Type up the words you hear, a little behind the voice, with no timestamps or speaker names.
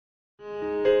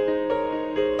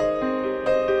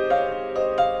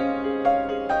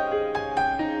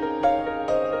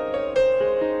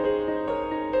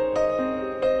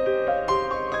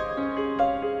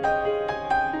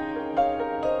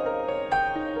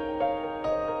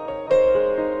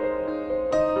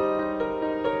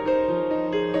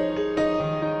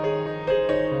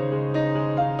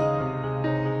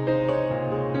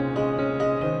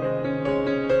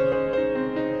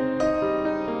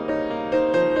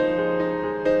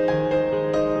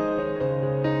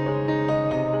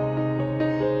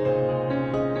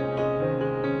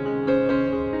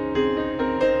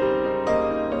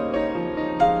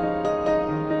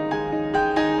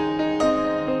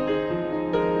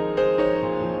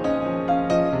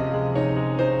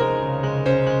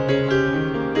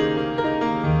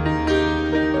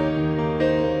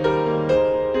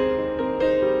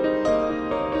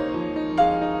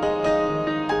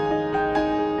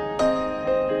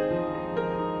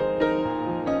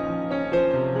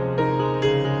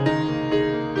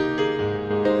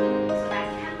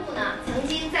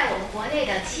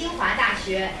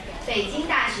学、北京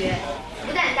大学、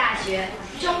复旦大学、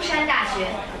中山大学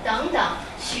等等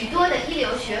许多的一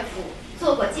流学府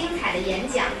做过精彩的演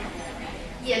讲，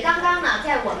也刚刚呢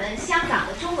在我们香港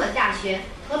的中文大学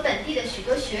和本地的许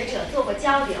多学者做过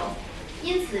交流。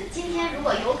因此今天如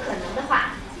果有可能的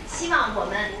话，希望我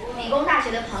们理工大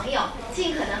学的朋友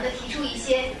尽可能的提出一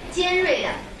些尖锐的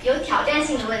有挑战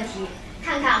性的问题，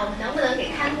看看我们能不能给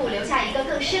堪布留下一个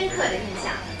更深刻的印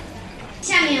象。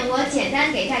下面我简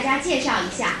单给大家介绍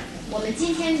一下我们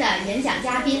今天的演讲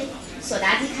嘉宾索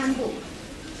达基堪布。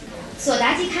索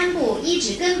达基堪布依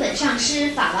止根本上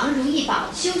师法王如意宝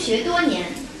修学多年，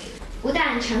不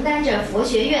但承担着佛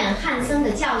学院汉僧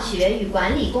的教学与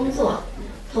管理工作，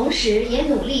同时也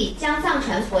努力将藏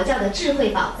传佛教的智慧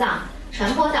宝藏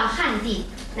传播到汉地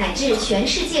乃至全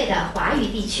世界的华语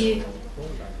地区。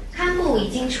堪布已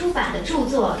经出版的著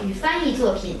作与翻译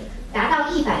作品达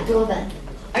到100多本，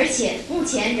而且目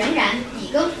前仍然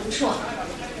笔耕不辍。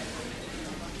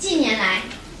近年来，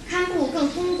堪布更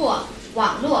通过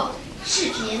网络、视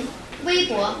频、微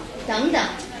博等等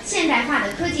现代化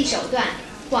的科技手段，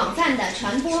广泛地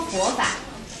传播佛法，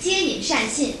接引善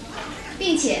信，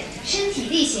并且身体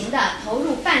力行地投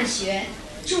入办学、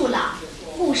助老、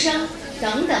护生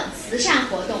等等慈善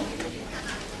活动。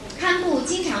堪布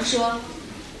经常说，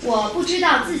我不知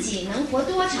道自己能活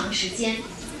多长时间，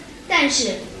但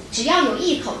是只要有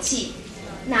一口气，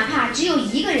哪怕只有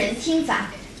一个人听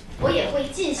法，我也会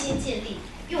尽心尽力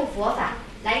用佛法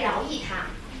来饶益他。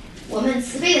我们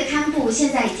慈悲的堪布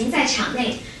现在已经在场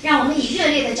内，让我们以热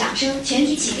烈的掌声全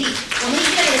体起立，我们以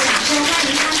热烈的掌声欢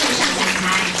迎堪布上讲台。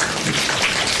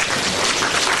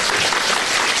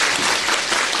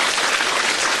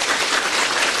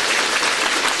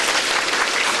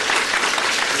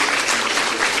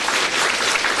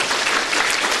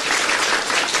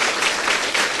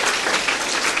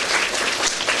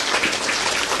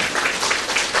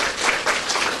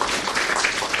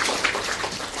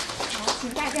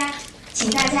请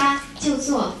大家就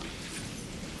坐。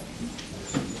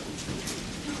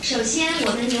首先，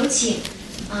我们有请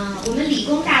我们理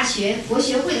工大学佛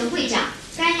学会的会长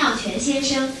甘耀全先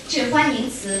生致欢迎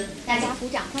词，大家鼓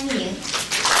掌欢迎。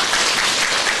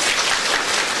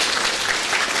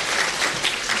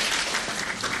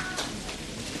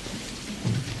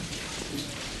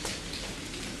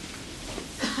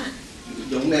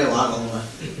用咩話講啊？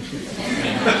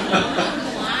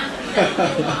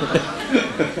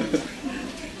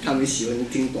他們喜歡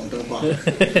聽廣東話。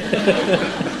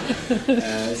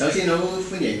首先好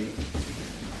歡迎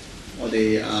我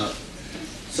哋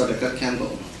Sodargye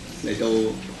Khenpo 嚟到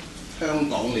香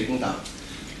港理工大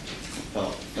學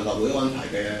獨立會安排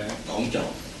嘅講座，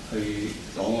去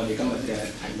講我哋今日嘅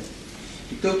題目。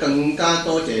亦都更加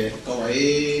多謝各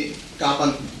位嘉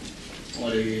賓，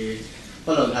我哋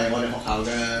不論係我哋學校嘅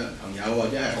朋友或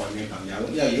者係外面嘅朋友，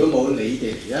因為如果冇你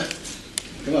哋嚟咧，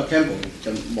咁啊 Khenpo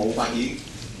就冇法子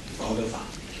講到法，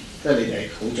因為你哋係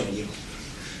好重要。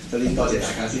首先多謝大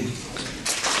家先。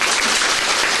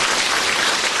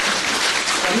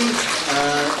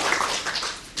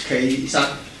其實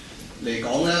嚟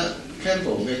講咧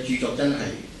 ，Khenpo 嘅著作真係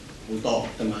好多，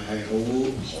同埋係好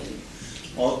好。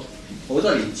我好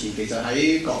多年前其實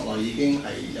喺國內已經係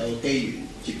有機緣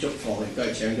接觸過，亦都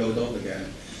係請咗好多佢嘅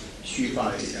書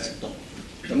翻嚟讀。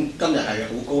咁今日係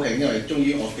好高興，因為終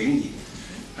於我竟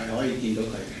然係可以見到佢。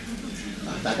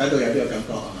大家都有呢個感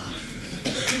覺係嘛？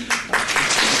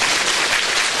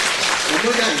我們都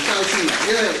很高興啊，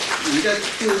因為你的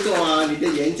著作啊，你的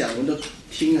演講，我們都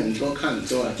聽很多、看很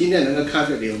多啊。今天能夠看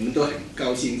到你，我們都很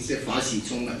高興，是法喜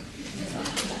充滿。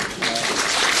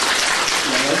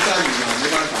兩人善語嘛，沒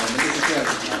辦法，我們就是這樣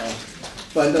子啊。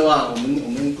不然的話，我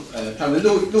們他們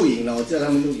錄影了，我知道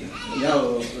他們錄影，然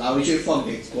後拿回去放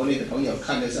給國內的朋友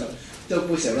看的時候，都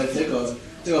不曉得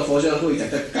這個佛學會長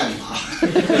在幹嘛，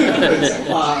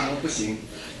講話不行。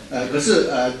可是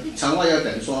長話要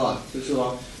短說啊，就是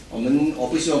說我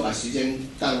不希望把時間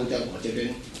耽誤在我這邊，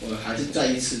我還是再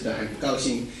一次的很高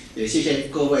興，也謝謝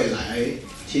各位來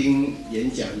聽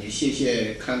演講，也謝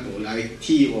謝Khenpo來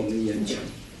替我們演講，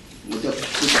我就不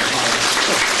講話了。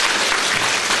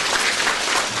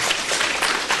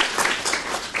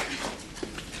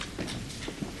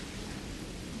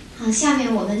好，下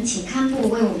面我們請堪布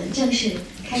為我們正式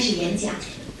開始演講。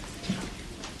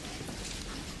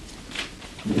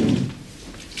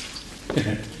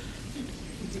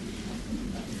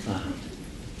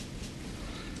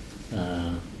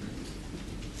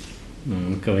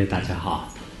各位大家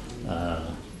好，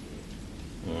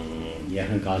也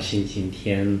很高興今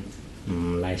天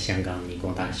來香港理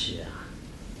工大學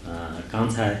啊，剛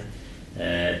才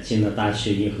進了大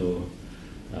學以後，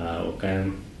我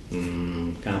跟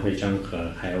甘会长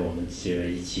和还有我们几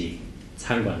位一起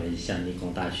参观了一下理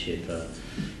工大学的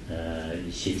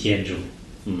一些建筑，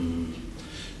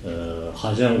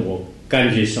好像我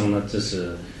感觉上呢，这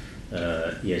是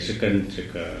也是跟这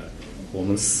个我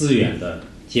们寺院的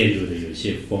建筑的有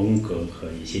些风格和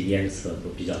一些颜色都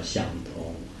比较相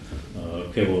同，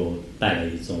给我带来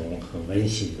一种很温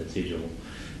馨的这种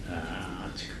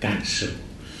这个感受。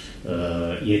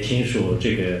也听说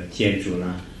这个建筑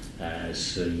呢，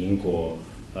是英国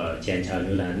剑桥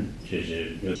纽兰就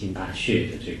是牛津大学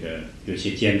的这个有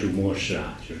些建筑模式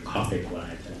啊，就是 copy 过来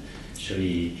的，所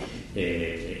以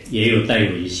也有带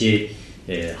有一些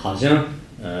好像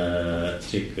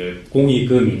这个工业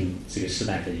革命这个时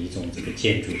代的一种这个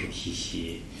建筑的体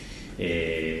系，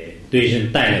对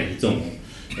人带来一种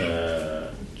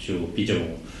就比较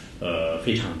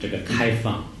非常这个开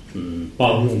放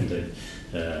包容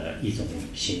的一种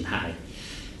心态。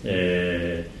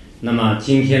那么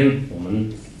今天我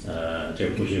们这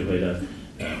个护学会的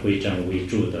会长为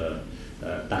主的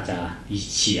大家一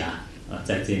起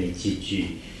在这里集聚，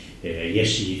也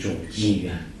是一种因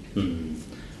缘。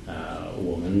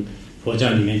我们佛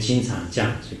教里面经常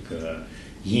讲这个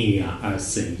因缘而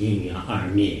生，因缘而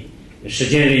灭。实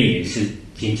践人也是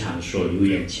经常说有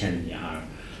缘千里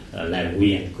而来无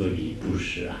缘隔离，不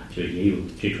是就也有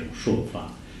这种说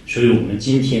法。所以我们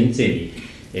今天这里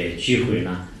聚会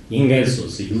呢，应该说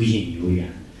是有因有缘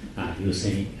有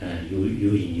生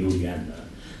有因有缘的。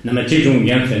那么这种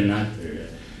缘分呢，是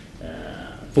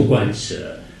不管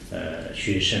是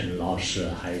学生、老师，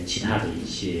还有其他的一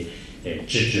些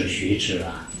智者学者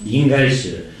应该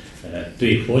是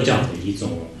对佛教的一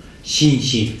种信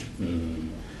心，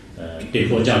对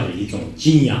佛教的一种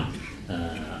敬仰，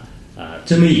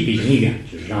这么一个因缘，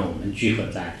就是让我们聚合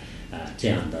在这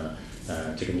样的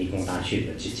这个理工大学的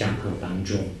这讲堂当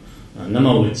中。那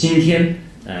么我今天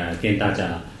跟大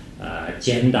家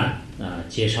简单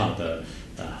介绍的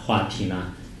话题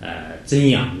呢，怎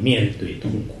样面对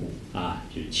痛苦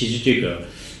就其实这个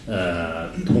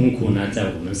痛苦呢，在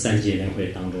我们三界联会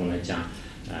当中来讲，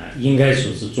应该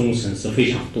说是众生是非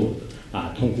常多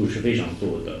的痛苦是非常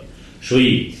多的。所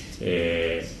以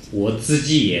我自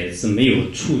己也是没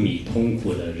有处理痛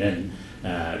苦的人，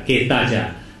给大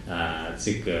家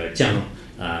这个讲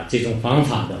这种方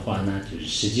法的话呢，就是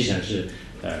实际上是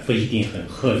不一定很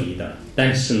合理的。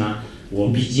但是呢，我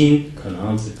毕竟可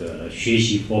能这个学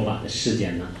习佛法的时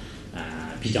间呢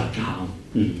比较长，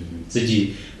自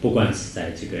己不管是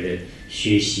在这个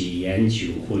学习研究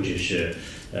或者是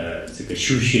这个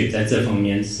修学，在这方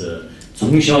面是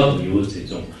从小都有这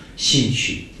种兴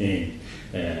趣，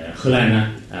后来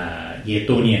呢也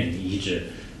多年一直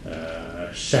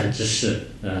善知识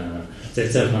在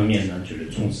这方面呢就是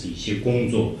从事一些工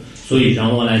作。所以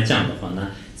让我来讲的话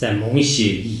呢，在某一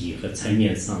些意义和层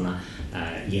面上呢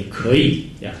也可以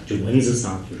就文字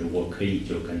上就是我可以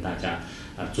就跟大家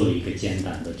做一个简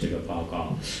单的这个报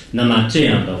告。那么这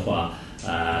样的话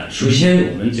首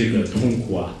先我们这个痛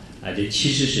苦这其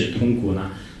实是痛苦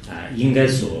呢应该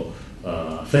说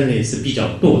分类是比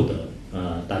较多的。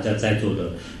大家在座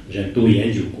的人都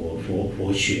研究过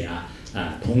佛学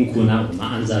痛苦呢，我们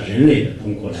按照人类的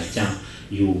痛苦来讲，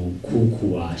有苦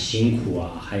苦辛苦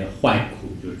还有坏苦，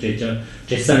就是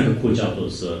这三个苦叫做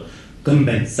是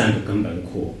三个根本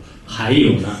苦。还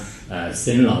有呢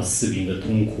生老死病的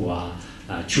痛苦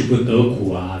求不得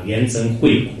苦怨憎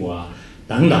会苦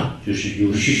等等，就是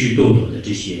有许许多多的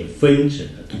这些分支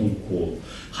的痛苦。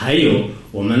还有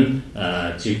我们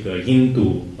这个印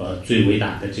度最伟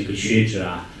大的这个学者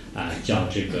叫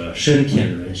这个升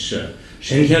天论师。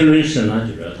升天论师呢，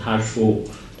就是他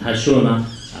说呢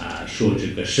说这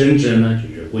个生者呢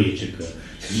就是为这个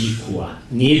医苦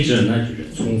孽者呢就是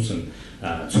从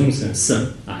生生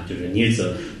就是孽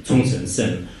者从生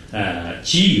生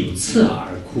既有次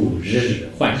而苦，日日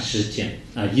换世间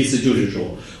意思就是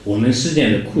说我们世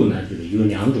间的苦呢就是有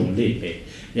两种类别。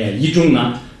一种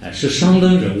呢是上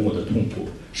等人物的痛苦。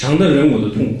上等人物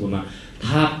的痛苦呢，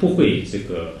他不会这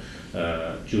个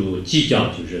就计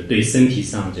较就是对身体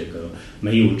上这个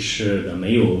没有吃的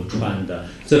没有穿的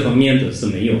这方面的是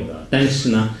没有的。但是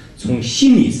呢从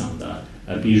心理上的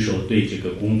比如说对这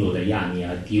个工作的压力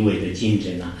地位的竞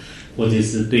争或者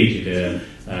是对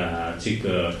这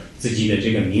个自己的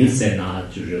这个名声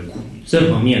就是这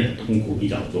方面的痛苦比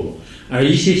较多。而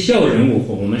一些小人物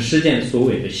和我们实践所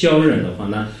谓的小人的话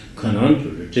呢，可能就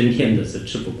是整天的是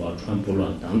吃不饱穿不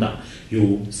暖等等，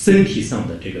有身体上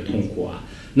的这个痛苦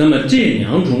那么这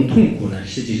两种痛苦呢，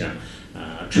实际上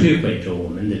摧毁着我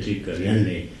们的这个人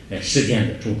类实践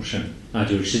的众生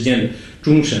就是实践的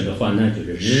众生的话呢，就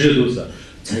是日日都是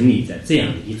沉溺在这样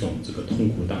的一种这个痛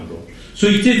苦当中。所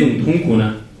以这种痛苦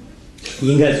呢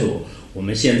应该说我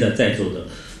们现在在座的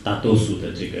大多数的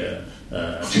这个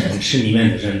城市里面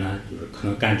的人呢，就是可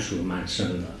能感触蛮深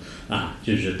的啊，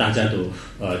就是大家都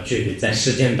觉得在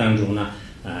实践当中呢，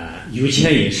有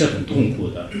钱也是很痛苦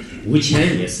的，无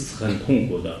钱也是很痛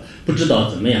苦的，不知道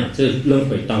怎么样，这轮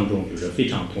回当中就是非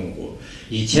常痛苦。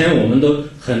以前我们都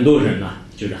很多人呢，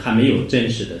就是还没有真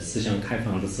实的思想开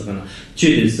放的时候呢，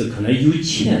觉得是可能有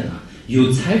钱啊，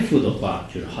有财富的话，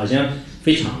就是好像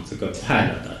非常这个快乐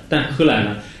的。但后来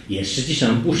呢，也实际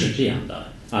上不是这样的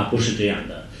啊，不是这样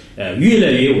的。越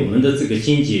来越我们的这个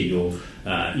经济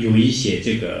有一些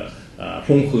这个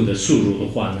丰厚的收入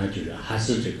的话呢，就是还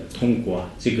是这个通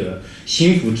过这个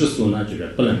幸福指数呢，就是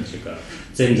不能这个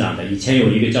增长的。以前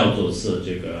有一个叫做是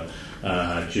这个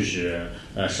就是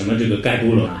什么这个概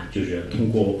括了啊，就是通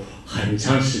过很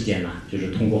长时间呢，就是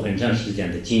通过很长时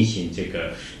间的进行这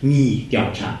个民意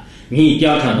调查。民意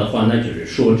调查的话呢，就是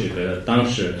说这个当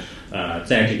时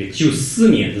在这个94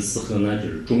年的时候呢，就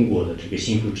是中国的这个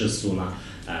幸福指数呢，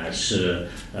是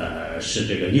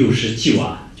这个69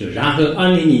啊，就然后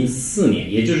2004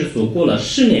年，也就是说过了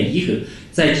10年以后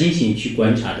再进行去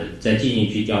观察的，再进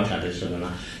行去调查的时候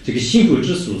呢，这个幸福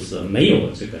指数是没有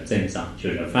这个增长，就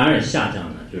是反而下降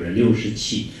了，就是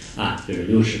67啊，就是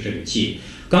60这个7。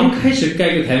刚开始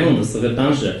改革开放的时候，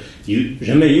当时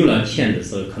人们有了钱的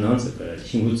时候，可能这个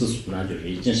幸福指数呢，就是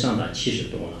已经上到70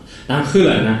多了。但后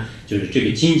来呢，就是这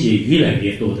个经济越来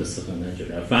越多的时候呢，就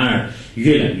是反而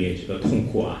越来越这个痛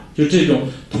苦啊。就这种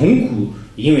痛苦，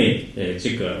因为这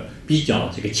个比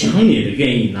较这个强烈的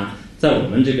原因呢，在我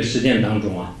们这个实践当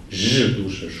中啊，日日都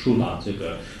是受到这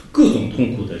个各种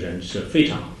痛苦的人是非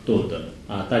常多的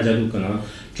啊。大家都可能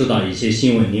知道一些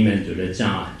新闻里面就是讲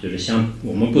啊，就是像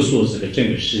我们不说这个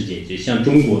整个世界，就像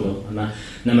中国的话呢，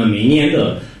那么每年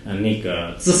的那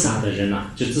个自杀的人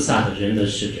啊，就自杀的人的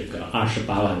是这个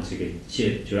28万，这个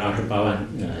就是28万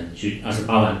就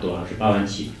28万多，28万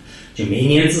7，就每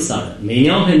年自杀的，每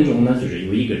2分钟呢就是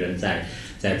有一个人在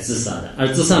自杀的，而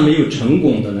自杀没有成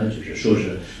功的呢，就是说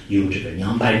是有这个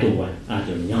200多万啊，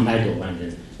就是200多万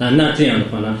人。那这样的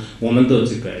话呢，我们都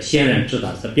这个显然知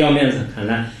道，在表面上看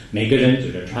来，每个人就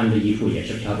是穿的衣服也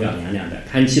是漂漂亮亮的，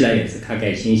看起来也是开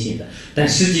开心心的，但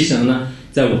实际上呢，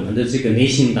在我们的这个内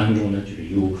心当中呢，就是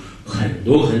有很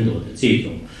多很多的这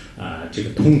种这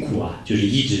个痛苦啊，就是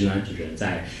一直呢就是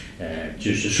在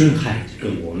就是损害这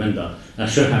个我们的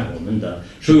损害我们的，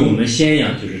所以我们先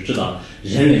要就是知道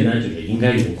人类呢就是应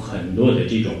该有很多的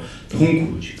这种痛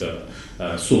苦这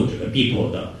个所这个逼迫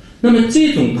的。那么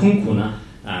这种痛苦呢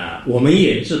我们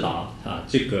也知道啊，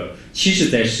这个其实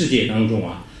在世界当中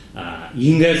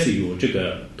应该是有这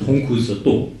个痛苦是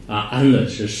多安乐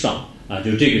是少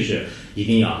就这个是一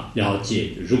定要了解。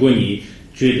如果你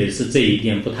觉得是这一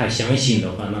点不太相信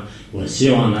的话呢，我希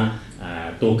望呢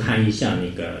多看一下那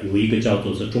个有一个叫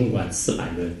做是中观400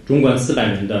论，中观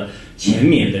400论的前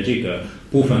面的这个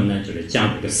部分呢，就是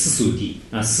讲这个世俗谛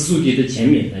世俗谛的前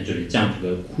面呢，就是讲这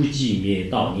个苦集灭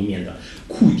道里面的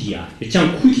苦谛就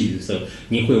讲苦谛的时候，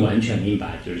你会完全明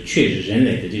白，就是确实人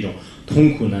类的这种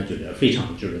痛苦呢，就是非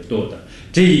常就是多的。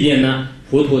这一点呢，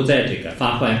佛陀在这个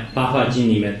法华经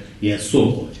里面也说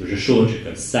过，就是说这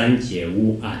个三界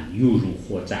无安，犹如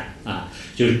火灾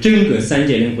就是整个三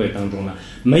界轮回当中呢，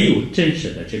没有真实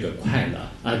的这个快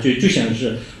乐就像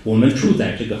是我们处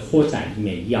在这个火灾里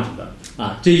面一样的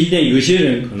这一点有些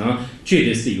人可能觉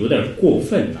得是有点过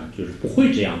分了，就是不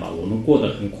会这样吧，我们过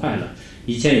得很快乐。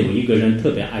以前有一个人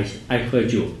特别爱喝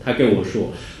酒，他跟我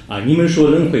说你们说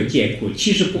轮回皆苦，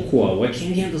其实不苦我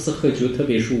天天都是喝酒，特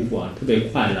别舒服特别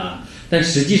快乐但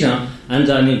实际上按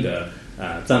照那个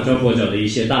藏传佛教的一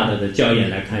些大的教言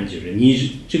来看，就是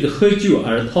你这个喝酒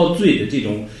而陶醉的这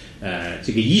种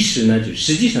这个意识呢，就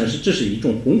实际上这是一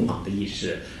种疯狂的意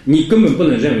识，你根本不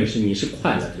能认为是你是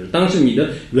快乐，就是当时你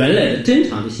的原来的正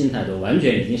常的心态都完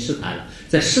全已经失态了，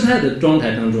在失态的状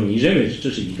态当中，你认为这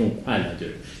是一种快乐，就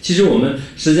是其实我们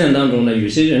实践当中呢，有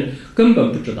些人根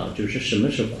本不知道就是什么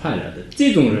是快乐的，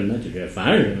这种人呢，就是反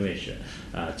而认为是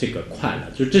这个快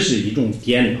乐，就这是一种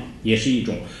颠倒，也是一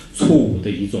种错误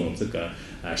的一种这个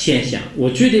现象。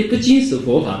我觉得不仅是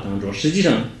佛法当中，实际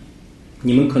上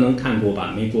你们可能看过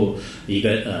吧，美国一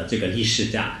个这个历史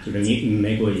家，就是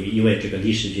美国一位这个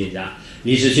历史学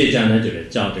家呢，就是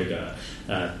叫这个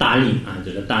达令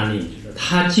就是达令，就是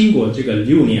他经过这个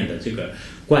6年的这个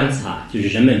观察，就是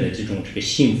人们的这种这个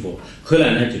幸福，后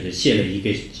来呢就是写了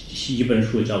一本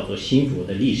书叫做《幸福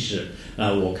的历史》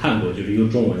我看过，就是有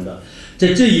中文的。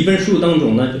在这一本书当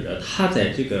中呢，就是他在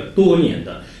这个多年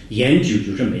的研究，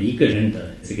就是每一个人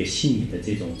的这个心理的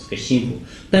这个幸福，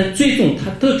但最终他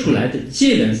得出来的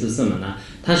结论是什么呢？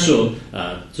他说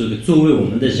这个作为我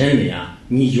们的人类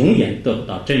你永远得不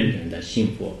到真正的幸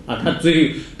福啊。他最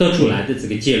后得出来的这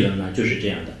个结论呢，就是这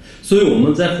样的。所以我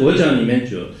们在佛教里面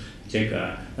就这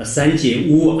个三界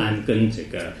无安跟这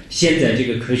个现在这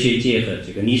个科学界和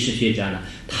这个历史学家呢，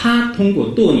他通过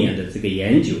多年的这个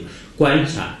研究观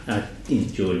察啊，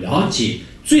就了解，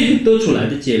最后得出来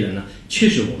的结论呢，确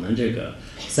实我们这个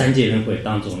三界轮回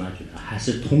当中呢，就是还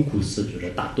是痛苦是就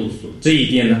是大多数。这一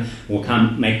点呢，我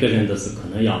看每个人都是可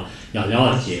能要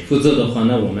了解，否则的话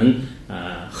呢，我们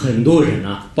很多人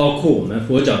啊，包括我们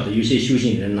佛教的有些修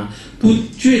行人呢，都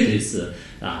觉得是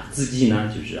自己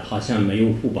呢就是好像没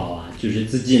有福报啊，就是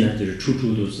自己呢就是处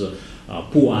处都是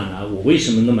不安啊，我为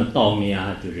什么那么倒霉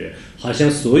啊？就是好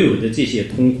像所有的这些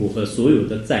痛苦和所有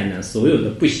的灾难、所有的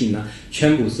不幸呢，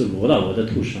全部是落到我的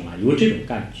头上啊，有这种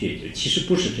感觉。就其实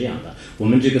不是这样的。我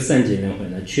们这个三界轮回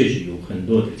呢，确实有很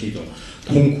多的这种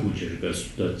痛苦，就是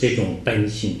的这种本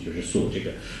性，就是说这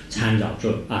个参照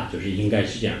者啊，就是应该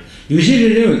是这样。有些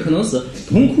人认为可能是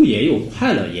痛苦也有，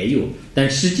快乐也有，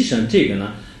但实际上这个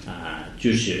呢，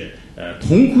就是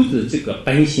痛苦的这个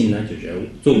本性呢，就是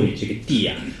作为这个地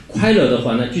啊，快乐的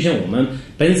话呢，就像我们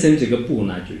本身这个布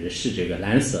呢，是这个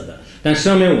蓝色的，但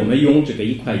上面我们用这个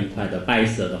一块一块的白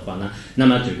色的话呢，那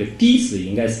么这个地是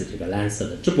应该是这个蓝色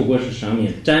的，只不过是上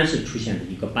面暂时出现的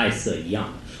一个白色一样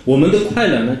的。我们的快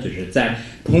乐呢，就是在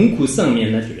痛苦上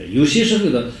面呢，就是有些时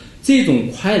候的这种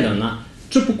快乐呢，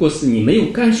只不过是你没有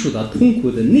感受到痛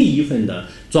苦的那一份的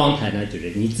状态呢，就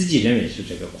是你自己认为是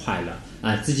这个快乐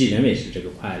啊，自己认为是这个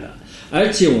快乐。而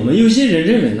且我们有些人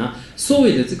认为呢，所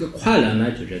谓的这个快乐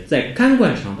呢，就是在感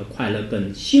官上的快乐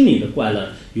跟心灵的快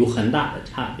乐有很大的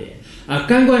差别。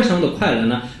感官上的快乐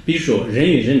呢，比如说人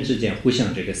与人之间互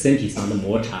相这个身体上的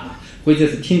摩擦，或者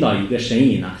是听到一个声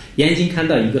音呢，眼睛看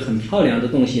到一个很漂亮的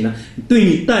东西呢，对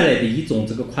你带来的一种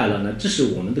这个快乐呢，这是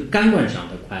我们的感官上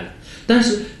的快乐。但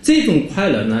是这种快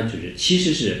乐呢，就是其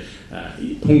实是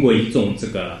通过一种这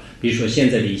个，比如说现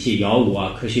在的一些药物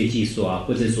啊、科学技术啊，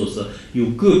或者说是有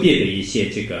个别的一些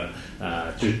这个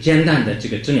就是简单的这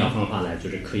个治疗方法来，就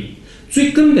是可以。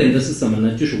最根本的是什么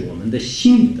呢？就是我们的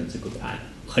心理的这个快乐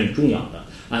很重要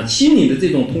的心理的这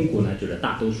种痛苦呢，就是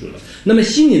大多数了。那么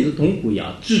心理的痛苦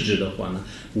要治治的话呢，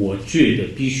我觉得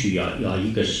必须要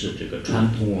一个是这个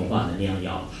传统文化的良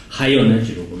药，还有呢就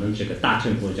是我们这个大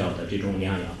乘佛教的这种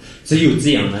良药，只有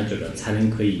这样呢，这个才能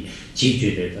可以解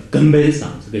决的根本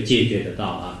上这个解决得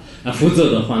到否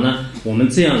则的话呢，我们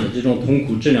这样的这种痛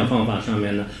苦治疗方法上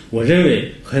面呢，我认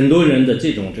为很多人的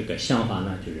这种这个想法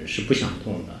呢，是不相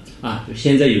同的就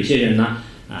现在有些人呢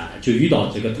就遇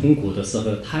到这个痛苦的时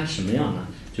候，他什么样呢？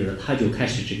就是他就开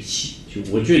始这个气，就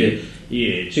我觉得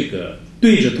也这个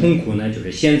对着痛苦呢，就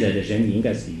是现在的人应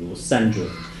该是有三种，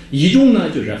一种呢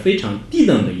就是非常低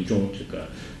等的一种这个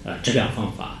治疗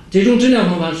方法。这种治疗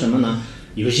方法是什么呢？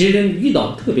有些人遇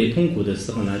到特别痛苦的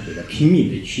时候呢，就是拼命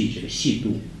的去这个吸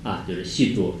毒就是吸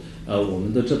毒。我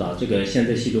们都知道这个现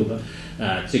在吸毒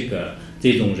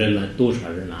这种人呢，多少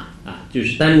人就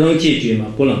是但能解决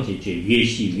吗？不能解决，越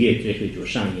吸越最后就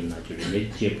上瘾了，就是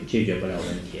也解决不了问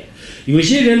题。有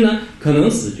些人呢，可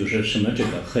能是就是什么这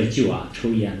个喝酒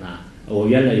抽烟我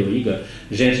原来有一个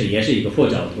认识，也是一个佛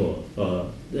教徒，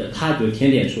他就天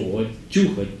天说我酒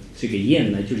和这个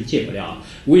烟呢就是戒不了。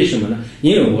为什么呢？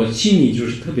因为我心里就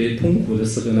是特别痛苦的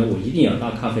时候呢，我一定要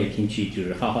到咖啡厅去，就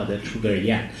是好好的抽根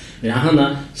烟。然后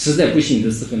呢，实在不行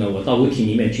的时候呢，我到舞厅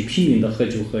里面去拼命的喝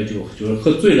酒，就是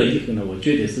喝醉了以后呢，我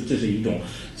觉得这是一种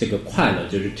这个快乐，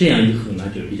就是这样以后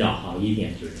呢就比较好一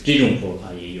点，就是这种说法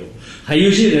也有。还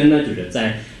有些人呢，就是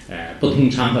在不同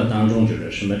场合当中，就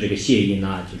是什么这个邪淫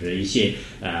就是一些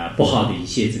不好的一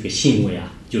些这个行为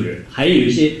就是还有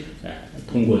一些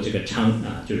通过这个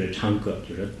就是唱歌，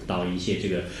就是到一些这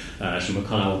个什么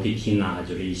卡拉 OK 厅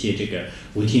就是一些这个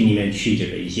舞厅里面去这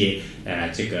个一些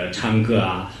这个唱歌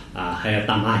还要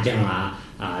打麻将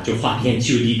就花天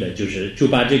酒地的，就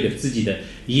把这个自己的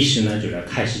意识呢，就是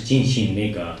开始进行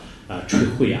那个摧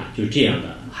毁就是这样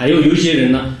的。还有些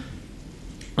人呢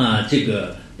这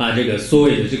个把这个所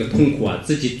谓的这个痛苦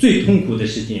自己最痛苦的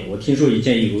事情，我听说以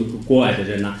前有个国外的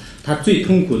人呢，他最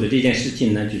痛苦的这件事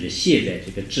情呢，就是写在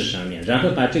这个纸上面，然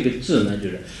后把这个纸呢，就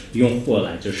是用火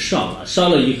来就烧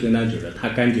了以后呢，就是他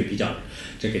感觉比较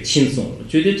这个轻松。我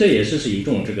觉得这也是一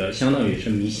种这个相当于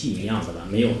是迷信一样的吧，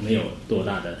没有多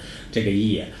大的这个意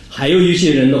义。还有一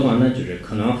些人的话呢，就是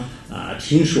可能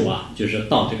听说就是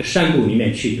到这个山谷里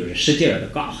面去，就是使劲的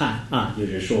高喊就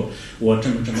是说我这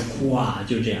么苦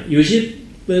就这样。有些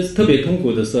特别痛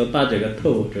苦的时候，把这个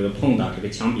头碰到这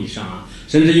个墙壁上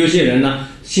甚至有些人呢，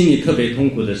心里特别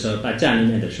痛苦的时候，把家里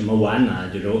面的什么碗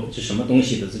就是什么东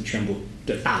西都是全部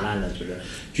打烂了，就是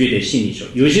觉得心里受。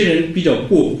有些人比较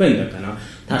过分的，可能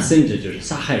他甚至就是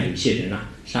杀害有些人啊，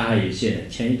杀害有些人。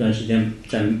前一段时间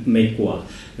在美国啊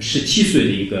，17岁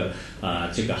的一个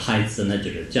这个孩子呢，就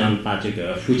是将把这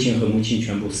个父亲和母亲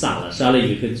全部杀了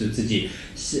以后就自己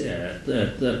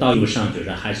道路上就是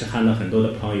还是喊了很多的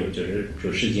朋友，就是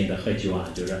就使劲的喝酒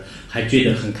啊，就是还觉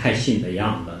得很开心的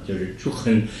样子，就是就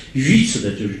很愚痴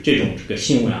的，就是这种这个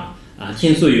行为啊。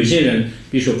听说有些人，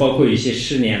比如说包括有些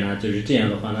失恋啊，就是这样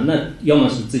的话呢，那要么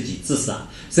是自己自杀，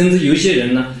甚至有些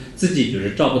人呢，自己就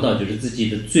是找不到就是自己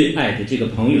的最爱的这个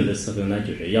朋友的时候呢，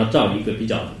就是要找一个比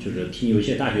较，就是听有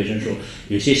些大学生说，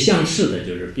有些相似的，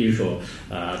就是比如说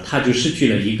他就失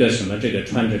去了一个什么这个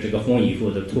穿着这个红衣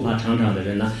服的头发长长的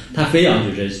人呢，他非要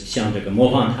就是像这个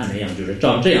模仿他那样，就是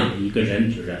找这样的一个人，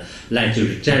就是来就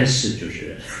是展示，就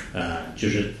是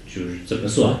怎么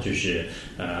说啊，就是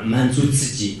满足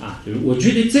自己啊，就是我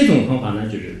觉得这种方法呢，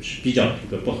就是比较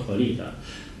这个不合理的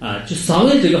就稍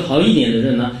微这个好一点的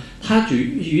人呢，他就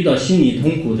遇到心理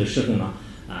痛苦的时候呢，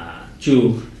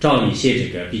就找一些这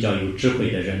个比较有智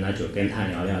慧的人呢，就跟他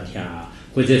聊聊天啊，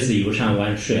或者是游山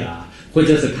玩水啊，或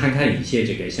者是看看一些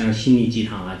这个像心灵鸡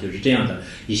汤啊，就是这样的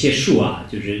一些书啊，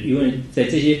就是因为在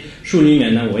这些书里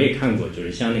面呢，我也看过，就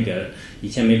是像那个以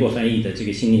前美国翻译的这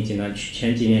个心灵鸡汤，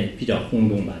前几年比较轰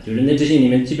动吧，就是那这些里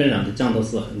面基本上都讲的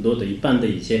是很多的一般的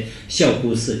一些小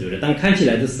故事，就是当看起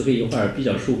来的时候一会儿比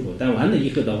较舒服，但完了以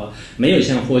后的话，没有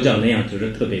像佛教那样就是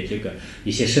特别这个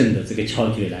一些深的这个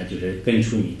窍诀来就是根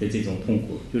除你的这种痛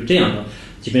苦，就这样的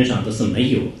基本上都是没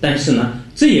有。但是呢，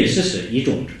这也是一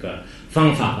种这个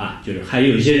方法吧，就是还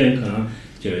有一些人可能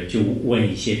就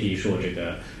问一些，比如说这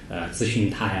个咨询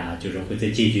他呀，就是会在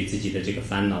解决自己的这个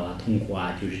烦恼啊、痛苦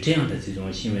啊，就是这样的这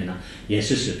种行为呢，也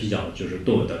是比较就是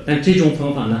多的。但这种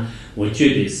方法呢，我觉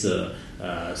得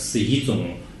是一种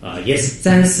也是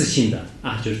暂时性的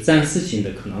就是暂时性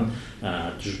的，可能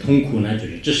就是痛苦呢，就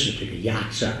是只是这个压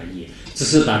制而已，只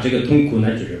是把这个痛苦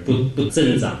呢，就是不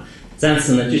增长。暂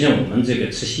时呢，就像我们这个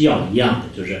吃西药一样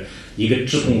的，就是一个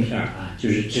止痛片就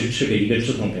是只吃个一个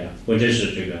止痛片，或者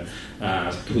是这个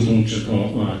头痛止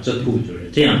痛止吐，就是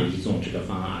这样的一种这个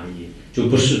方案而已，就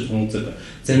不是从这个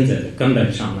真正的根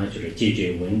本上呢，就是解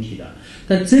决问题的。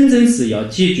但真正是要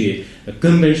解决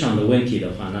根本上的问题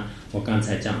的话呢，我刚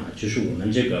才讲了，就是我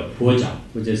们这个佛教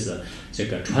或者是这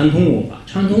个传统文化。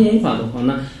传统文化的话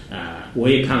呢，我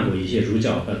也看过一些儒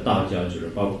教和道教，就是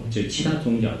包括就其他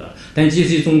宗教的，但这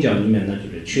些宗教里面呢，就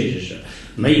是确实是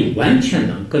没有完全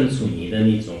能根除你的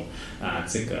那种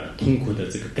这个痛苦的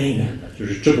这个根源的，就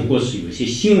是只不过是有些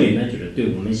行为呢，就是对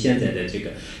我们现在的这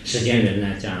个世间人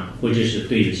来讲，或者是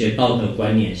对有些道德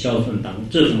观念、孝顺等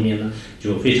这方面呢，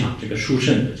就非常这个殊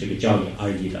胜的这个教育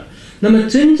而已的。那么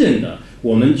真正的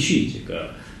我们去这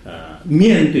个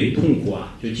面对痛苦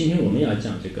就今天我们要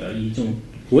讲这个一种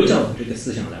佛教的这个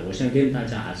思想来，我想跟大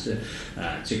家还是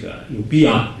这个有必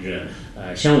要，就是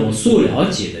像我所了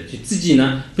解的，就自己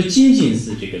呢不仅仅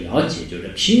是这个了解，就是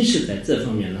平时在这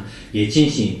方面呢也进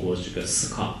行过这个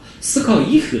思考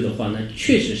以后的话呢，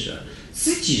确实是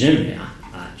自己认为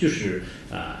就是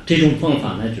这种方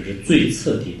法呢，就是最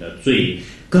彻底的、最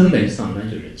根本上呢，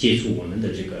就是解除我们的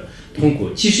这个痛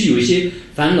苦。其实有一些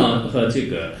烦恼和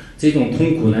这种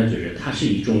痛苦呢，就是它是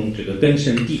一种这个根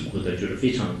深蒂固的，就是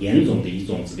非常严重的一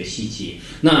种这个习气。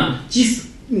那即使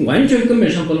完全根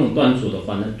本上不能断除的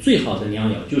话呢，最好的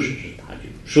良药就是它。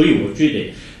所以我觉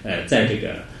得在这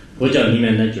个佛教里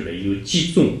面呢，就是有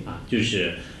几种就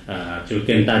是就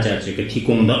跟大家这个提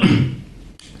供的。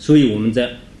所以我们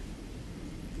在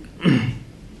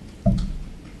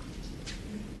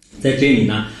这里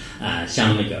呢，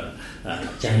像那个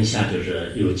讲一下，就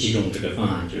是有几种这个方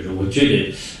案，就是我觉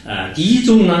得第一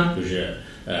种呢，就是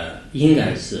应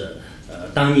该是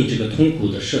当你这个痛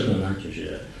苦的时候呢，就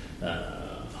是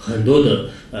很多的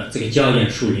这个教研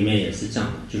书里面也是讲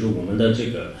的，就是我们的这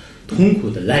个痛苦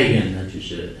的来源呢，就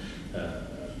是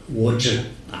我执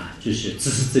就是自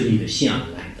私自利的信仰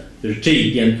来的，就是这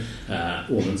一点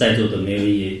我们在座的每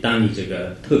位，当你这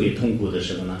个特别痛苦的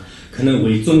时候呢，可能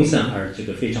为众生而这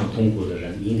个非常痛苦的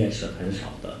人应该是很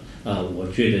少的我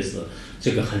觉得是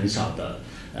这个很少的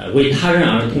为他人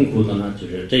而痛苦的呢，就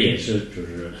是这也是就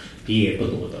是比也不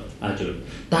多的就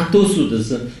大多数的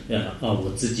是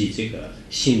我自己这个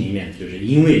心里面就是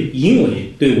因为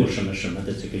对我什么什么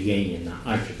的这个原因呢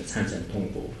而这个产生痛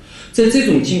苦。在这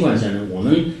种情况下呢，我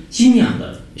们尽量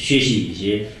的学习一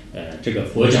些这个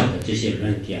佛教的这些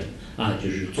论点就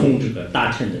是从这个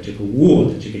大乘的这个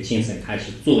我的这个精神开始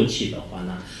做起的话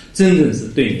呢，真正是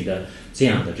对你的这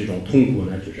样的这种痛苦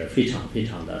呢，就是非常非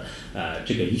常的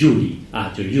这个有利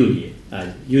就有利。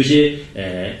有些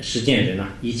实践人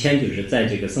啊，以前就是在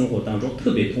这个生活当中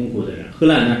特别痛苦的人，后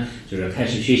来呢就是开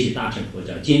始学习大乘佛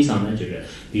教，经常呢就是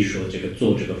比如说这个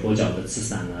做这个佛教的慈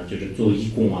善啊，就是做义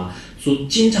工啊，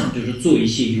经常就是做一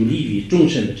些有利于众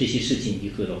生的这些事情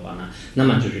以后的话呢，那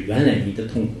么就是原来你的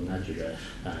痛苦呢就是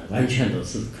完全都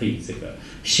是可以这个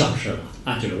消失了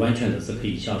啊，就是完全都是可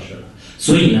以消失了。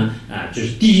所以呢就是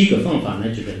第一个方法呢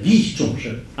就是利益众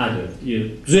生啊，就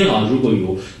最好如果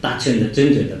有大乘的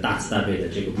真正的大慈大悲的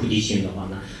这个菩提心的话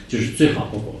呢，就是最好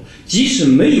不过。即使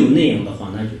没有那样的话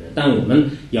呢，就是但我们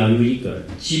要有一个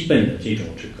基本的这种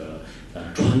这个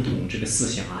传统这个思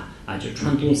想就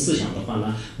传统思想的话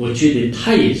呢，我觉得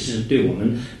它也是对我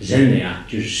们人类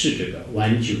就是这个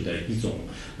挽救的一种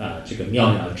这个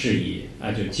妙药之一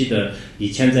就记得以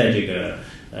前在这个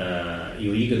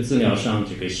有一个资料上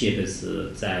这个写的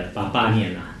是在88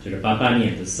年就是88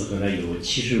年的时候呢，有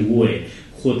75位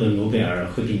获得诺贝尔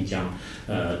和平奖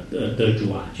得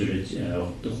主就是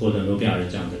获得诺贝尔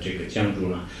奖的这个奖主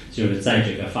呢，就是在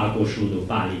这个法国首都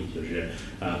巴黎，就是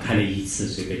开了一次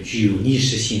这个具有历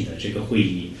史性的这个会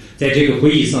议。在这个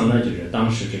会议上呢，就是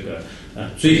当时这个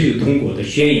最后通过的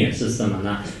宣言是什么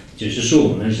呢？就是说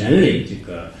我们人类这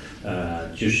个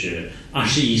就是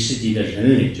21世纪的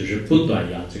人类，就是不断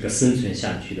要这个生存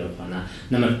下去的话呢，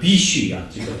那么必须要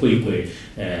这个回归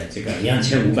这个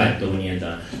2500多年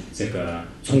的这个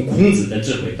从孔子的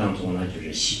智慧当中呢，就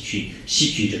是吸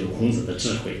取这个孔子的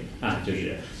智慧就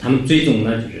是他们最终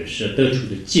呢就是得出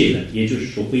的结论，也就是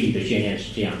说会议的宣言是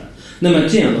这样的。那么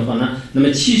这样的话呢，那么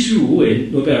75位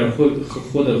诺贝尔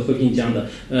获得和平奖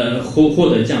的获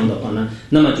得奖的话呢，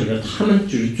那么就是他们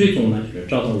就是最终呢就是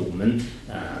找到我们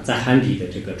在汉地的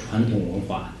这个传统文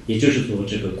化，也就是说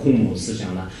这个孔孟思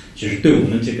想呢，就是对我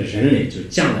们这个人类就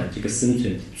将来这个生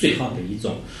存最好的一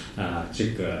种这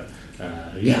个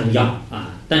良药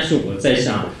但是我在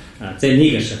想在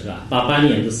那个时候88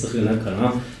年的时候呢，可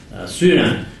能虽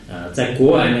然在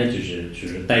国外呢就是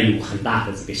带有很大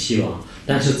的这个希望，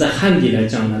但是在汉地来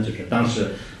讲呢，就是当时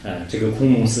这个孔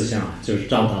孟思想就是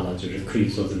遭到了就是可以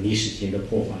说是历史性的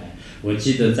破坏。我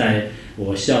记得在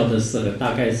我小的时候，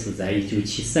大概是在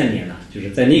1973年就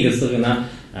是在那个时候呢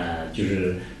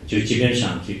就基本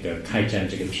上这个开展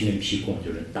这个批人批供，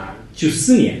就是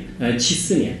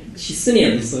74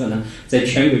年的时候呢，在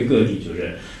全国各地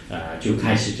就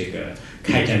开始这个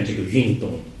开展这个运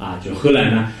动就后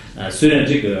来呢虽然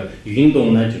这个运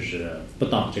动呢就是不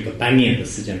到这个半年的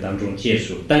时间当中结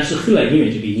束，但是后来因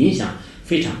为这个影响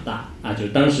非常大就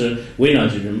当时为了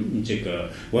就是这个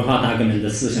文化大革命的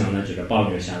思想呢就是保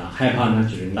留下来，害怕呢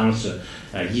就是当时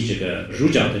以这个儒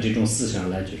教的这种思想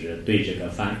来就是对这个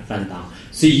反党，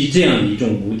所以以这样一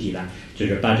种目的呢，就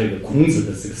是把这个孔子的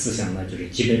这个思想呢就是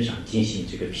基本上进行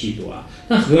这个批读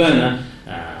但后来呢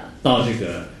到这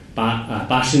个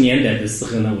80年代的时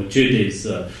候呢，我觉得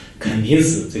是肯定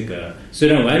是这个虽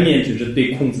然外面就是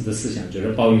对孔子的思想就是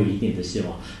抱有一定的希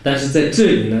望，但是在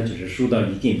这里呢就是受到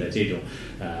一定的这种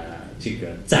这个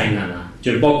灾难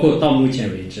就是包括到目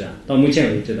前为止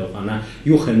的话呢，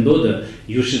有很多的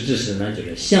有识之士呢就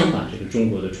是想把这个中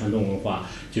国的传统文化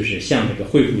就是像这个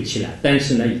恢复起来，但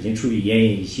是呢已经处于奄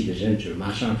奄一息的人，就是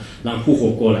马上让复活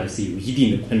过来是有一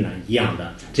定的困难一样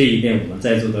的。这一点我们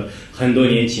在座的很多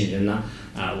年轻人呢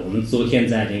我们昨天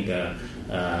在那个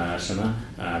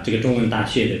这个中文大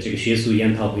学的这个学术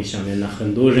研讨会上面呢，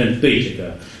很多人对这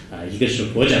个一个是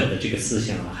佛教的这个思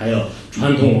想还有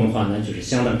传统文化呢就是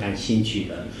相当感兴趣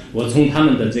的。我从他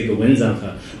们的这个文章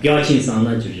和表情上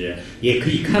呢就是也可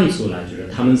以看出来，就是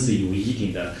他们是有一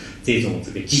定的这种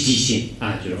这个积极性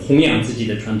就是弘扬自己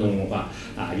的传统文化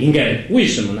应该为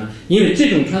什么呢？因为这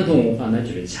种传统文化呢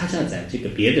就是恰恰在这个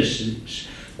别的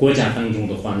国家当中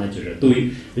的话呢就是都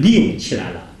利用起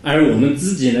来了，而我们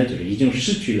自己呢就是已经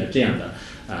失去了这样的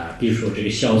比如说这个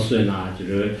孝顺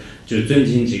就是尊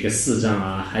敬这个师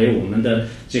长还有我们的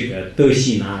这个德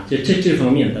行这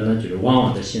方面的呢就是往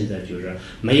往的现在就是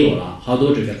没有了。好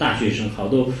多这个大学生，好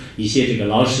多一些这个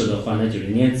老师的话呢，就是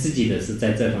连自己的是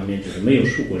在这方面就是没有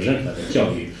受过任何的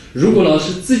教育。如果老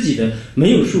师自己的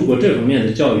没有受过这方面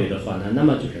的教育的话呢，那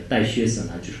么就是带学生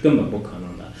就是根本不可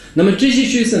能的。那么这些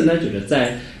学生呢就是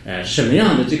在什么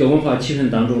样的这个文化气氛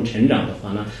当中成长的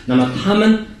话呢，那么他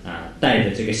们带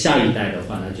的这个下一代的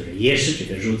话呢就是也是这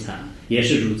个如此。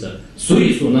所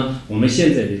以说呢，我们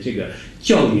现在的这个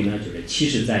教育呢就是其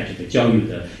实在这个教育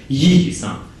的意义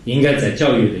上应该在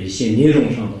教育的一些内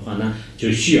容上的话呢，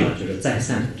就需要就是再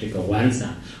三的这个完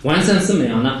善。完善怎么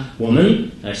样呢？我们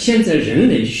现在人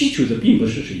类需求的并不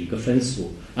是一个分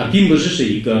数啊，并不是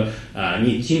一个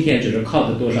你今天就是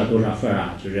考的多少分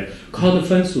啊，就是考的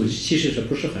分数其实是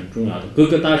不是很重要的。各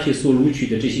个大学所录取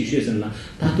的这些学生呢，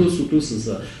大多数都是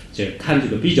这看这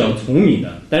个比较聪明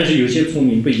的，但是有些聪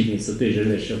明不一定是对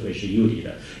人类社会是有利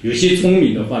的，有些聪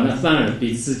明的话，那反而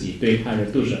对自己对他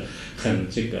人都是很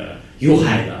这个有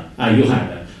害的。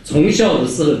从小的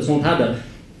时候，从他的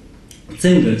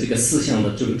整个这个思想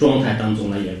的这个状态当中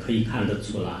呢，也可以看得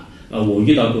出来。我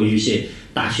遇到过一些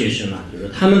大学生啊，就是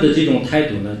他们的这种态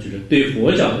度呢，就是对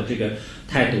佛教的这个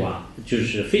态度啊，就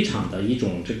是非常的一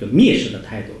种这个蔑视的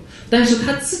态度。但是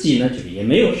他自己呢，就是也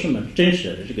没有什么真实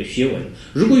的这个学问。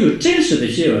如果有真实的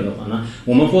学问的话呢，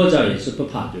我们佛教也是不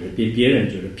怕，就是被别人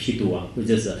就是批斗啊，或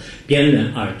者是辩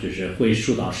论啊，就是会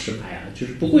受到失败啊，就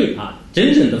是不会怕。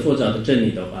真正的佛教的真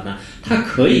理的话呢，它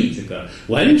可以这个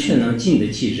完全能经得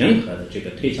起任何的这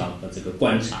个推敲和这个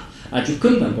观察啊，就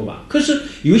根本不怕。可是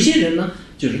有些人呢，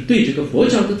就是对这个佛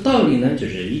教的道理呢，就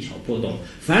是一窍不懂，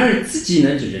反而自己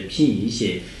呢，就是凭一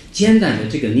些简单的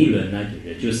这个理论呢，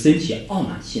就生起傲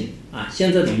慢心啊。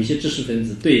现在的有些知识分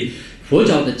子对佛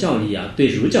教的教理啊，对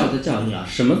儒教的教理啊，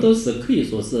什么都是可以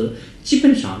说是基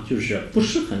本上就是不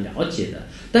是很了解的。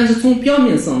但是从表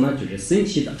面上呢，就是生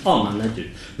起的傲慢呢，就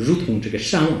如同这个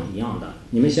山王一样的。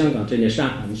你们香港这里山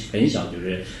很小，就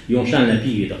是用山来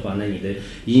比喻的话，那你的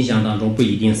印象当中不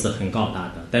一定是很高大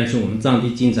的。但是我们藏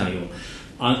地经常用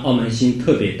傲慢心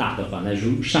特别大的话，那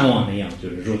如山王那样，就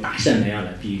是如大山那样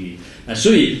来比喻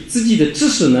所以自己的知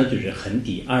识呢就是很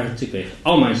低，而这个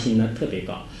傲慢心呢特别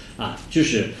高啊，就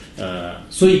是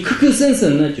所以口口声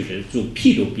声呢就是就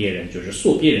批斗别人，就是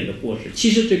说别人的过失。其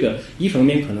实这个一方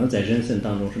面可能在人生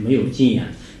当中是没有经验，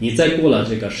你再过了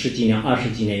这个10几年、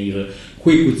20几年以后，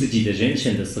回顾自己的人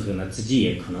生的时候呢，自己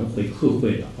也可能会后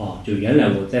悔的就原来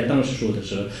我在当时说的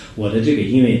时候，我的这个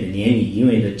因为的年龄、因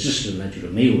为的知识呢，就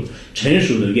是没有成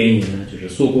熟的原因呢，就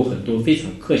是说过很多非常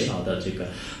可笑的这个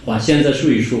话。现在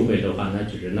属于说回的话呢，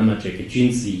就是那么这个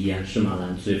君子一言，驷马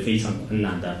难追，非常困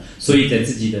难的。所以在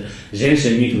自己的人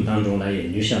生旅途当中呢，也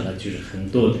留下了就是很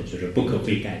多的就是不可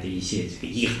悔改的一些这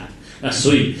个遗憾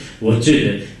所以我觉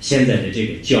得现在的这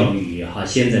个教育也好，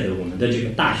现在的我们的这个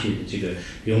大学的这个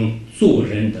用做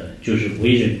人的就是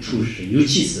为人处事，尤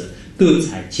其是德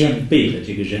才兼备的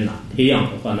这个人培养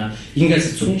的话呢，应该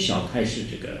是从小开始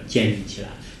这个建立起来。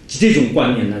这种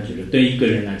观念呢，就是对一个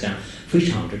人来讲非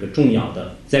常这个重要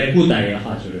的。在古代也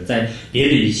好，就是在别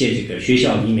的一些这个学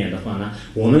校里面的话呢，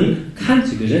我们看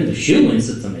这个人的学问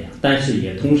是怎么样，但是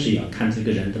也同时要看这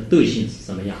个人的德行是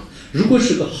怎么样。如果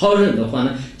是个好人的话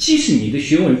呢，即使你的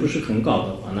学问不是很高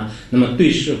的话呢，那么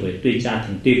对社会、对家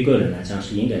庭、对个人来讲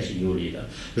是应该是有利的。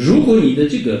如果你的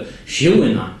这个学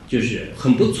问就是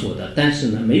很不错的，但是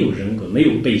呢没有人格、没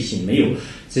有悲心、没有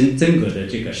整个的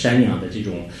这个善良的这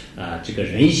种这个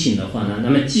人性的话呢，那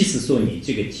么即使说你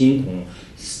这个精通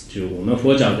就我们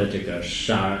佛教的这个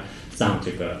12藏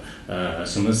这个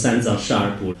什么3藏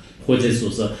12部，或者说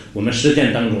是我们实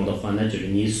践当中的话呢，就是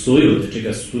你所有的这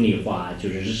个数理化，就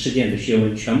是实践的学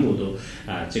问全部都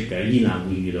这个一览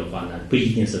无余的话呢，不一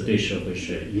定是对社会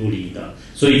是有利的。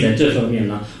所以在这方面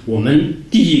呢，我们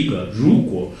第一个如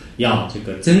果要这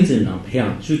个真正能培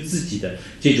养出自己的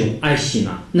这种爱心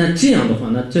那这样的话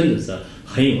呢，真的是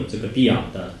很有这个必要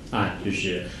的就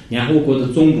是联合国的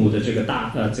总部的这个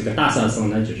大沙僧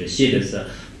呢，就是写的是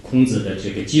孔子的这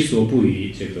个己所不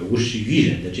欲，这个勿施于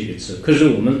人的这个词。可是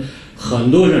我们很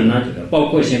多人呢，这个包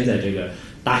括现在这个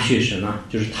大学生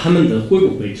就是他们的会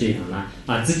不会这样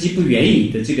呢？自己不愿意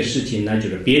的这个事情呢，就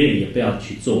是别人也不要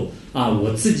去做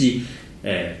我自己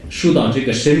受到这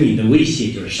个生命的威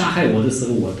胁，就是杀害我的时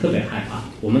候，我特别害怕。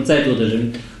我们在座的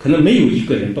人可能没有一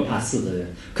个人不怕死的人，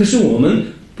可是我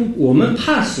们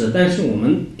怕死，但是我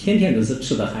们天天都是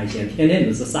吃的海鲜，天天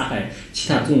都是杀害其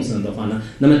他众生的话呢，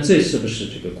那么这是不是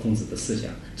这个孔子的思想？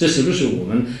这是不是我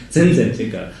们真正这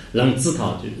个能自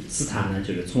他呢，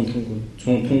就是从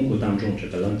痛苦当中这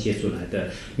个能解出来的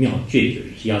妙诀，就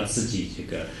是要自己这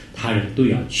个他人都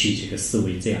要去这个思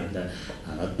维这样的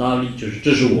道理。就是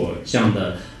这是我讲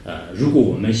的如果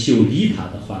我们修利他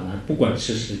的话呢，不管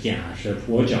是实践还是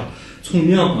佛教，从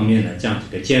两方面来讲，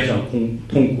这个减少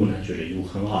痛苦呢，就是有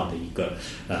很好的一个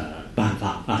办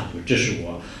法就这是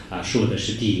我说的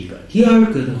是第一个。第二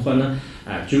个的话呢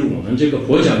就是我们这个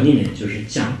佛教里面就是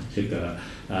讲这个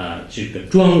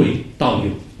转为道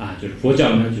有就是佛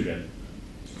教呢就是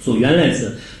说原来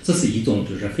这是一种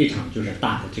就是非常就是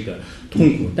大的这个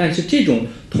痛苦，但是这种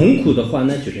痛苦的话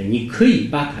呢，就是你可以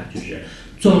把它就是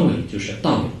转为就是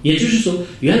道有，也就是说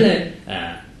原来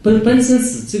本身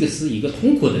是这个是一个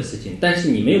痛苦的事情，但是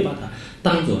你没有把它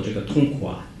当做这个痛苦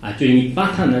就是你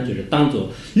把它呢就是当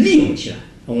做利用起来。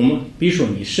我们比如说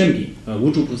你生病，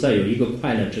无主菩萨有一个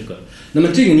快乐之歌，那么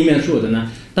这个里面说的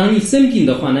呢，当你生病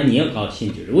的话呢，你要高兴，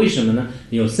就是为什么呢？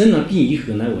有生了病以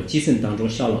后呢，我今生当中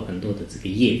消了很多的这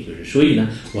个业，就是所以呢，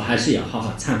我还是要好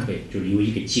好忏悔，就是有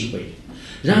一个机会。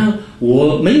然后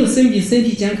我没有生病，身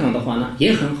体健康的话呢，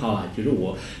也很好就是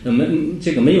我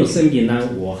没有生病呢，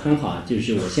我很好，就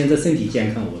是我现在身体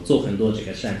健康，我做很多这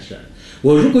个善事。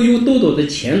我如果有多的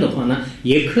钱的话呢，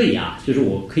也可以就是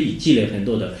我可以积累很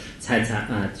多的财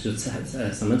产就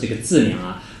什么这个质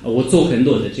量我做很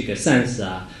多的这个善事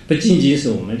不仅仅是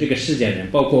我们这个世界人，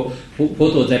包括佛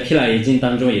陀在毗赖耶经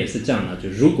当中也是这样的，就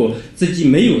是如果自己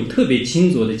没有特别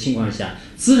清楚的情况下，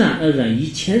自然而然以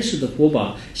前世的福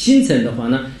报形成的话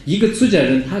呢，一个出家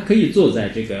人他可以坐在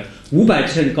这个500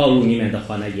层高楼里面的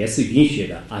话呢，也是允许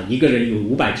的一个人有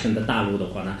500层的大楼的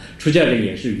话呢，出家人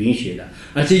也是允许的。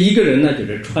而且一个人呢，就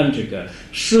是穿这个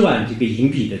10万这个银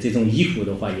币的这种衣服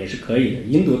的话，也是可以的。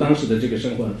印度当时的这个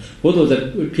生活，佛陀在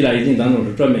毗赖耶经当中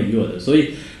是专门有的。所以，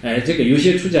这个有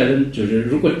些出家人就是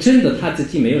如果真的他自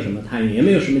己没有什么贪欲，也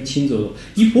没有什么亲族，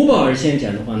以福报而现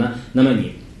前的话呢，那么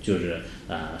你就是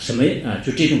什么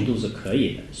就这种都是可以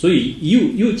的。所以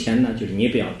有钱呢，就是你也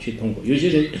不要去痛苦。有些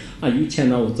人有钱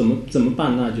呢，我怎么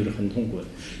办呢？就是很痛苦的。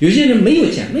有些人没有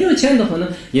钱的话呢，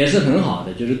也是很好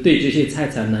的，就是对这些财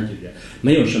产呢，就是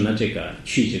没有什么这个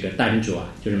去这个担着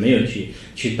就是没有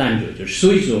去担着，就是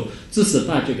所以说，只是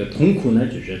把这个痛苦呢，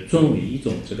就是转为一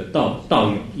种这个道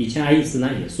用。以前爱因斯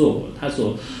坦也说过，他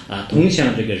说通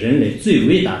向这个人类最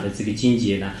伟大的这个境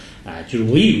界呢，就是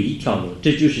唯有一条路，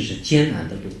这就是艰难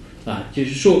的路。就是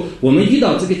说我们遇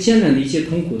到这个艰难的一些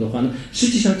痛苦的话呢，实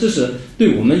际上这是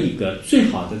对我们一个最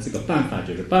好的这个办法，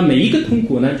就是把每一个痛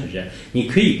苦呢，就是你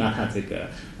可以把它这个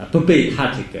不被它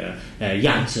这个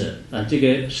压制这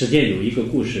个世界有一个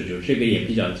故事，就是这个也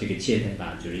比较这个切题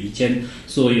吧，就是以前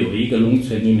说有一个农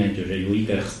村里面就是有一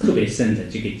个特别深的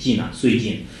这个井水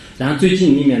井，然后最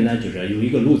近里面呢，就是有一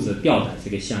个路子掉到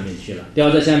这个下面去了，掉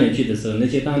到下面去的时候，那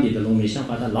些当地的农民想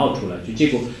把它捞出来，就结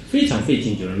果非常费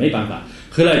劲，就是没办法。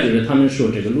后来就是他们说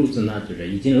这个路子呢，就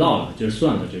是已经涝了，就是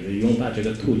算了，就是用把这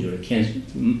个土就是填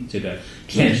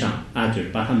上就是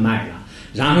把它埋了。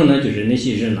然后呢，就是那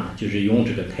些人就是用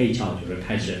这个推锹，就是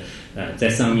开始在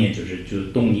上面就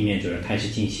洞里面就是开始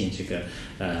进行这个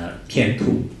填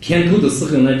土的时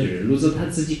候呢，就是路子他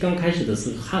自己刚开始的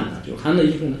时候旱了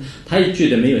以后呢，他也觉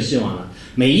得没有希望了。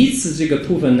每一次这个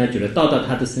土粉呢，就是倒到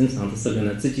他的身上的时候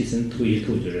呢，自己先吐一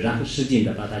吐，就是然后使劲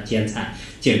的把它剪它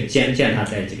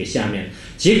在这个下面，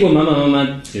结果慢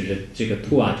慢就是这个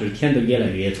土就是填得越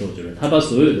来越多，就是他把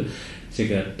所有的这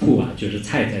个土就是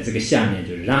踩在这个下面，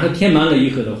就是然后填满了以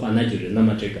后的话，那就是那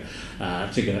么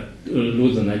这个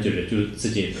路子呢，就直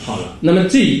接跑了。那么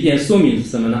这一点说明是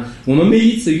什么呢？我们每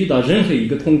一次遇到任何一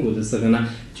个痛苦的时候呢，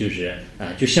就是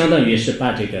就相当于是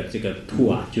把这个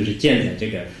土就是建在这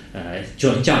个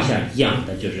脚下一样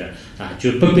的，就是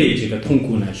就不被这个痛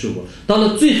苦呢束缚。到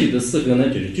了最后的时候呢，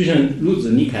就像路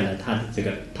子离开了他的这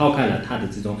个逃开了他的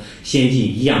这种陷阱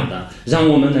一样的，让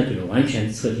我们呢就是完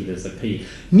全彻底的是可以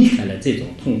离开了这种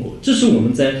痛苦。这是我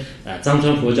们在藏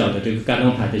传佛教的这个噶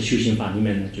当派的修行法里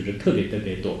面呢，就是特别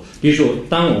多。比如说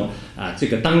当我这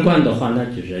个当官的话呢，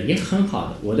就是也很好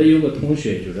的。我的有个同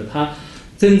学，就是他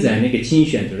正在那个竞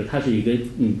选，就是他是一个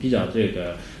比较这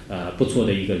个不错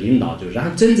的一个领导，就是然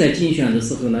后正在竞选的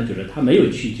时候呢，就是他没有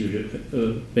去就是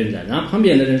奔战，然后旁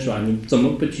边的人说你怎么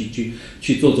不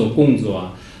去做工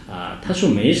作他说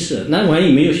没事，那万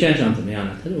一没有选上怎么样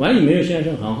呢？他说万一没有选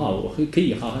上很好，我可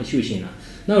以好好修行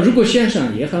那如果选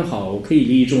上也很好，我可以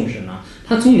利益众生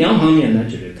他从两方面呢，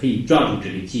就是可以抓住这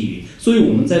个机遇。所以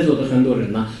我们在座的很多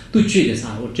人呢，都觉得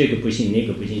我这个不行那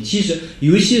个不行。其实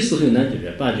有些时候呢，就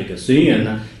是把这个随缘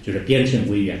呢，就是变成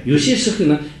违缘；有些时候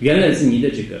呢，原来是你的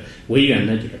这个违缘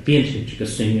呢，就是变成这个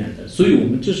顺缘的。所以我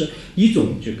们这是一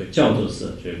种这个叫做是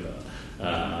这个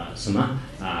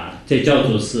这叫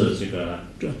做是这个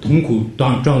痛苦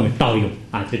转为道用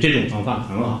这种方法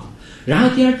很好。然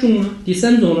后第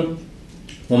三种呢，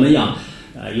我们要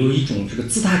有一种这个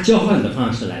自他交换的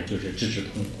方式来就是制止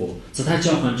痛苦。自他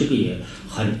交换这个也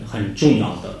很重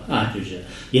要的就是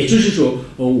也就是说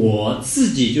我自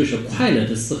己就是快乐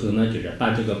的时候呢，就是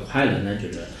把这个快乐呢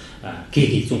就是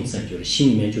给众生，就是心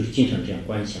里面就是经常这样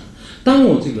观想。当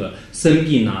我这个生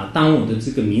病当我的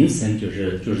这个名声就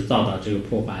是遭到这个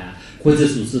破坏或者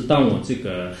说是当我这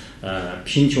个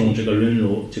贫穷这个沦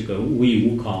落这个无依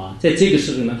无靠啊，在这个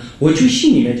时候呢，我就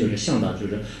心里面就是想到就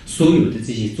是所有的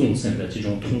这些众生的这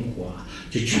种痛苦啊，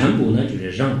就全部呢就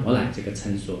是让我来这个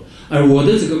承受，而我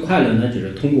的这个快乐呢，就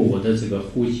是通过我的这个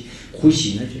呼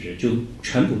吸呢，就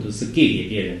全部都是给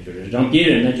别人，就是让别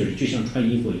人呢就是就像穿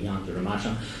衣服一样，就是马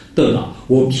上得到。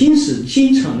我经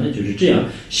常呢就是这样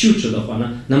修持的话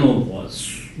呢，那么我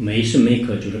每时每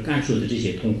刻就是感受的这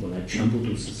些痛苦呢，全部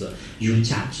都是有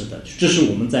价值的。这是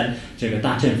我们在这个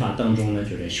大乘法当中呢，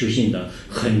就是修行的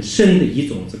很深的一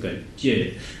种这个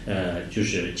就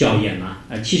是教研呐。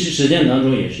其实实践当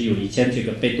中也是有以前这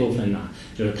个贝多芬呐，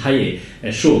就是他也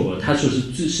说过，他说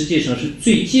是世界上是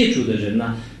最杰出的人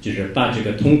呢，就是把这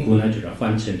个痛苦呢，就是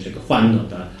换成这个欢乐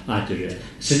的啊，就是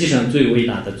实际上最伟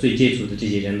大的、最杰出的这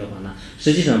些人的话呢，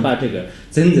实际上把这个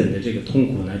真正的这个痛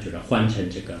苦呢，就是换成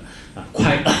这个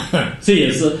快乐。这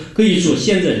也是可以说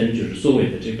现在人就是所谓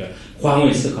的这个换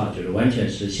位思考，就是完全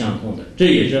是相同的，这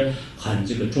也是很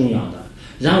这个重要的。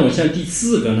然后像第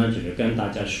4个呢，就是跟大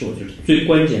家说，就是最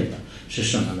关键的是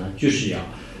什么呢？就是要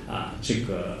这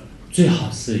个最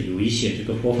好是有一些这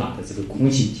个佛法的这个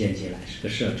空性见解来这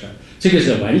个设置，这个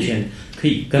是完全可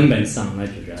以根本上呢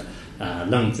就是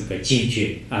让这个解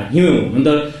决因为我们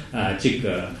的这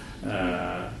个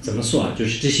怎么说就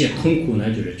是这些痛苦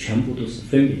呢，就是全部都是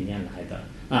分别念来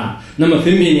的那么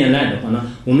分别念来的话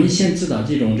呢，我们先知道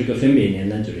这个分别念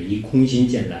呢，就是以空性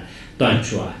见来断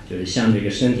除就是像这个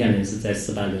升天论师在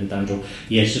400论当中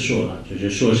也是说了，就是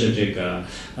说是这个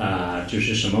就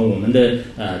是什么我们的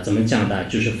怎么讲的，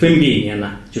就是分别念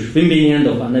呢，就是分别念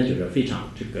的话呢，就是非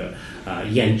常这个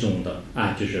严重的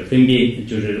就是分别，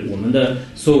就是我们的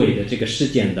所谓的这个世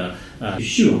间的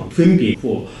虚妄分别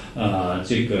或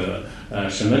这个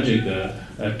什么这个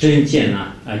真见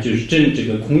就是证这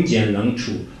个空间能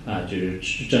处就是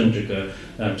证这个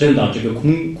证到这个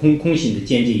空性的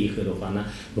见解以后的话呢，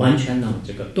完全能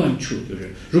这个断除。就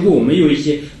是如果我们有一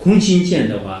些空性见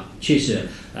的话，确实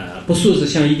不说是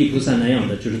像一地菩萨那样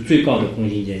的就是最高的空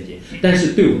性见解，但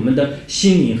是对我们的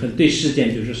心灵和对世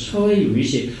间就是稍微有一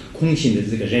些空性的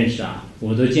这个认识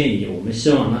我都建议我们希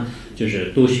望呢，就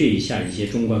是多学一下一些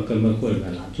中观根本慧论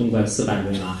中观400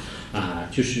论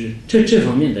就是这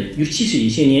方面的，尤其是一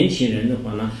些年轻人的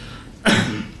话呢，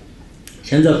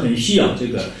现在很需要这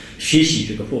个学习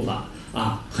这个佛法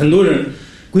很多人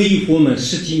皈依佛门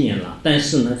10几年了，但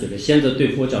是呢，就是现在对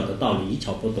佛教的道理一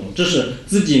窍不懂，只是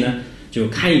自己呢就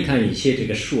看一看一些这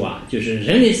个书就是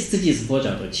认为自己是佛教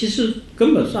徒，其实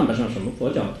根本算不上什么佛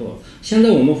教徒。现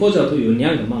在我们佛教徒有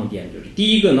2个盲点，就是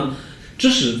第一个呢，知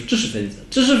识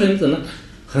分子呢，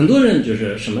很多人就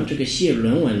是什么这个写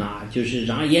论文就是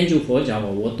然后研究佛教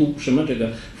我读什么这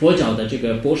个佛教的这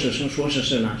个博士生硕士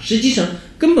生实际上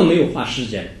根本没有花时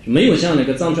间，没有像那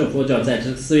个藏传佛教在这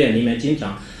个寺院里面经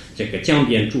常这个讲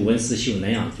辩注文思修那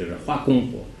样就是花功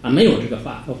夫没有这个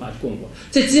花功夫。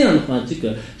在这样的话，这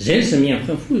个人生面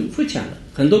很肤浅的，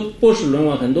很多博士论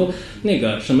文，很多那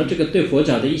个什么这个对佛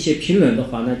教的一些评论的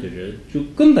话呢，就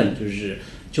根本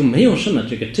就没有什么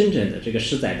这个真正的这个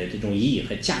实在的这种意义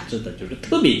和价值的，就是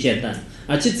特别简单，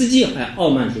而且自己还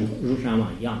傲慢如山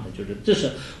王一样的，就是这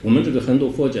是我们这个很多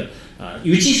佛教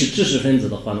尤其是知识分子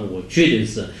的话呢，我觉得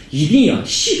是一定要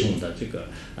系统的这个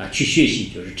去学习，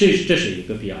就是这是一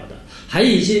个必要的。还有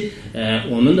一些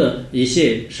我们的一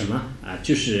些什么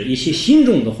就是一些信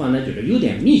众的话呢，就是有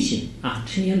点迷信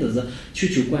成天都是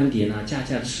求观点加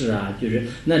持就是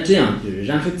那这样就是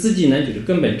然后自己呢就是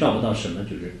根本找不到什么，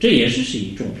就是这也是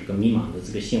一种这个迷茫的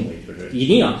这个行为，就是一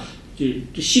定要就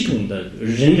系统的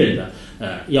认真的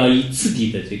要以次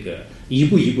第的这个一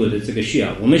步一步的这个学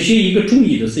我们学一个中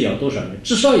医的是要多少年？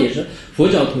至少也是佛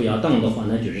教徒要当的话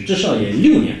呢，就是至少也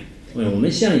6年。我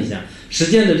们想一想，时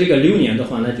间的这个6年的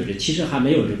话呢，就是其实还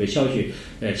没有这个小学，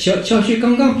小学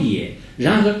刚刚毕业，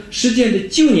然后时间的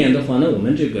9年的话呢，我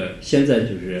们这个现在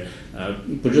就是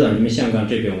不知道你们香港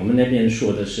这边，我们那边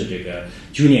说的是这个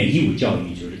9年义务教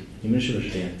育，就是你们是不是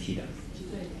这样提的？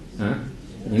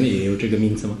你们也有这个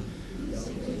名字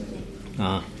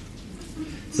吗？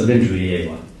资本主义也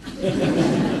有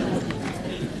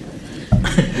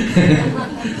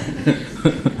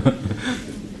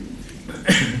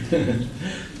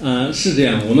是这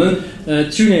样。我们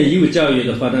9年义务教育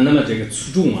的话呢，那么这个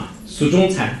初中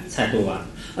才读完。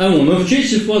我们学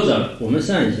习佛教，我们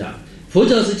想一下，佛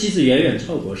教是其实远远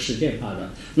超过世界法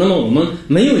的。那么我们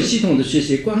没有系统的学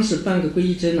习，光是办个皈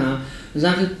依证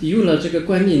然后有了这个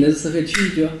观念的时候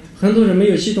就很多人没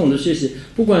有系统的学习，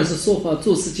不管是说话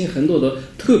做事情，很多都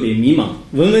特别迷茫，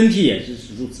问题也是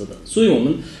如此的。所以我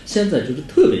们现在就是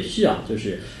特别需要，就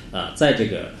是在这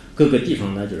个各个地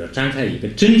方呢，就是展开一个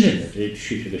真正的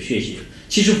去这个学习。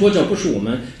其实佛教不是我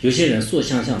们有些人所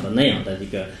想象的那样的一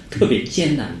个特别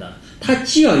艰难的，它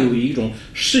既要有一种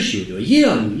实修，也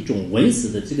要有一种文字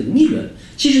的这个理论。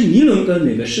其实理论跟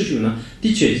那个实修呢，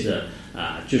的确是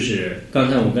就是刚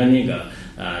才我跟那个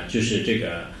就是这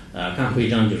个甘会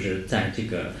长就是在这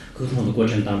个沟通的过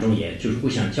程当中，也就是互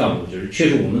相交流，就是确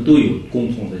实我们都有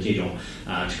共同的这种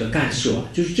这个感受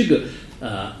就是这个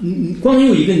光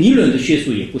有一个理论的学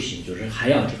术也不行，就是还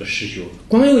要这个实修；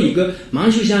光有一个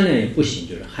盲修相量也不行，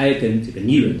就是还跟这个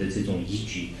理论的这种依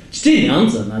据。这两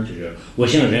者呢，就是我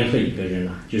想任何一个人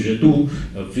就是都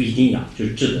不一定要就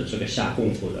是值得这个下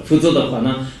功夫的，否则的话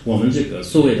呢，我们这个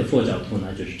所谓的佛教徒呢，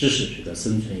就是只是这个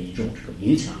生存一种这个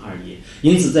勉强而已。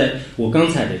因此，在我刚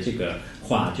才的这个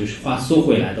话说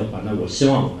回来的话，那我希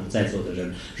望我们在座的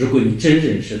人，如果你真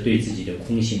正是对自己的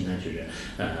空性呢，就是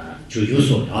就有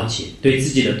所了解，对自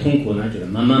己的痛苦呢，就是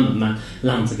慢慢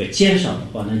让这个减少的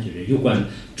话呢，就是有关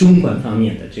中观方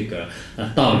面的这个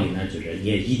道理呢，就是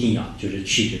也一定要就是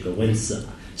去这个文字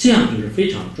这样就是非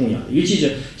常重要的。尤其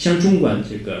是像中观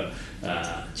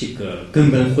这个根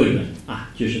本慧论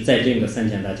就是在这个三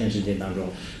千大千世界当中，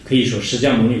可以说释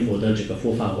迦牟尼佛的这个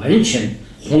佛法完全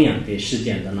弘扬给世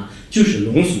间的呢，就是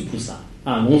龙树菩萨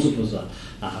龙树菩萨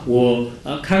我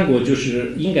看过，就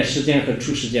是应该世间和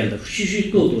出世间的许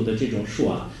许多多的这种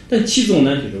书但其中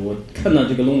呢，就是我看到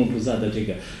这个龙树菩萨的这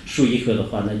个书以后的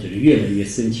话呢，就是越来越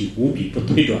升起无比不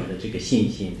退转的这个信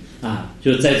心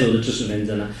就是在座的知识分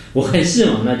子呢，我很希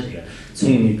望呢，就是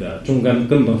从那个中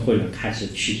根本慧论开始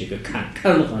去这个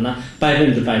看的话呢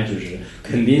，100%就是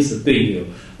肯定是对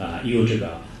你有这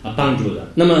个帮助的。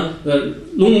那么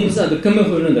龙树菩萨的根本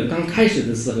慧论的刚开始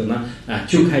的时候呢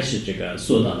就开始这个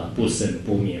说到了不生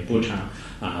不灭不常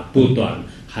不断，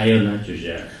还有呢就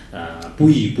是不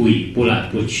依不依不来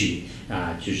不去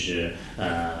就是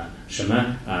什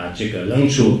么这个能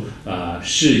出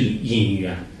是因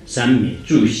缘三灭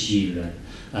诸习论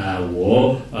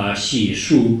我系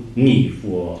数逆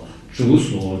佛诸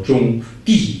所中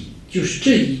第一，就是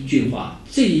这一句话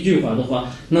的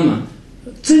话，那么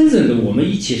真正的我们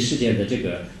一切世界的这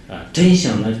个真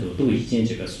相呢，都已经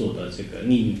这个说的这个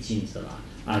淋漓尽致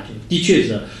了就的确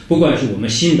是，不管是我们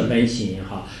心的本性也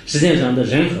好，世界上的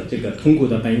任何这个痛苦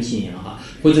的本性也好，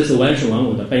或者是万事万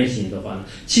物的本性的话呢，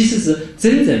其实是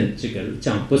真正这个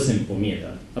讲不生不灭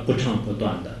的不长不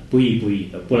断的不依不依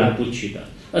的不来不去的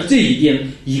这一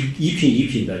点一品一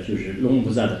品的，就是龙树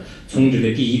菩萨的从这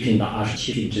个第1品到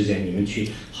27品之间，你们去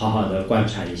好好的观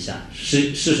察一下。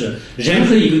是任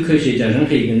何一个科学家，任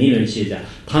何一个理论学家，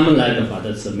他们来的话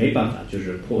的是没办法就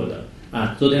是破的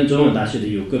昨天中文大学的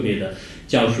有个别的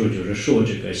教授就是说，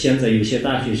这个现在有些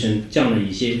大学生讲了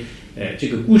一些这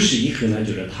个故事以后呢，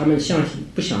就是他们相信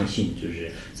不相信就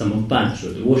是怎么办？说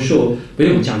的我说不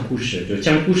用讲故事，就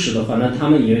讲故事的话呢，他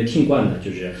们因为听惯了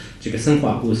就是这个神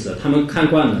话故事，他们看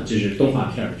惯了就是动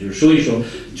画片，就是所以说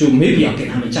就没必要给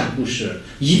他们讲故事，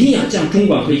一定要讲中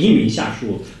观和英明下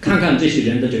述，看看这些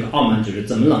人的这个傲慢就是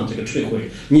怎么让这个摧毁。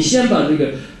你先把这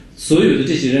个所有的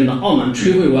这些人的傲慢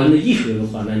摧毁完了以后的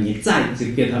话呢，你再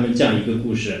给他们讲一个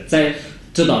故事，再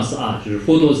知道是就是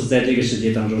佛陀是在这个世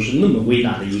界当中是那么伟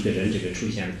大的一个人这个出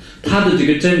现，他的这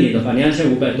个真理的话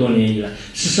，2500多年以来，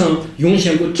世上涌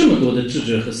现过这么多的智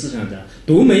者和思想家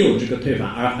都没有这个推翻，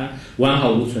而还完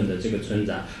好无损的这个存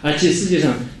在。而且实际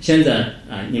上现在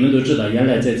你们都知道，原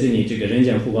来在这里这个人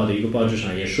间福报的一个报纸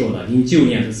上也说了，09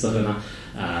年的时候呢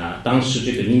当时这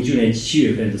个09年7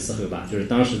月份的时候吧，就是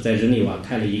当时在日内瓦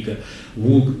开了一个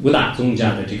五大宗教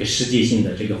的这个世界性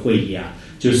的这个会议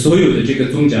就是所有的这个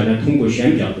宗教呢通过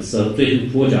选票的时候，最后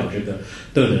佛教这个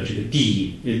得了这个第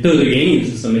一，得的原因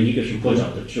是什么？一个是佛教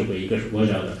的智慧，一个是佛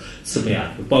教的慈悲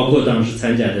包括当时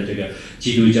参加的这个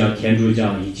基督教、天主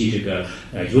教以及这个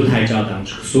犹太教当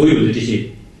所有的这些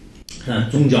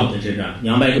宗教的这个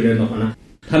200个人的话呢，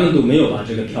他们都没有把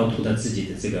这个票投到自己的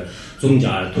这个宗教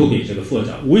而投给这个佛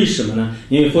教。为什么呢？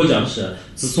因为佛教是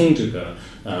自从这个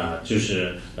就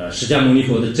是释迦牟尼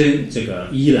佛的这个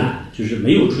以来，就是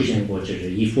没有出现过就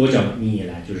是以佛教名义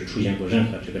来就是出现过任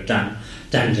何这个战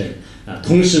争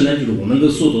同时呢，就是我们的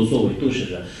所作所为都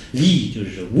是利益就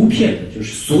是无偏的，就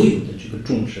是所有的这个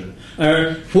众生。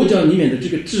而佛教里面的这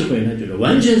个智慧呢，就是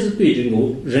完全是对这个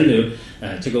人类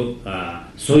这个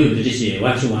所有的这些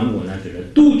万事万物呢，就是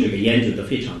都这个研究的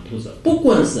非常透彻，不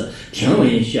管是天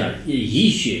文学医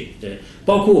学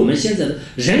包括我们现在的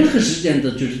任何时间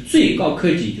的就是最高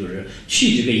科技，就是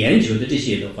去这个研究的这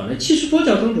些的话呢，其实佛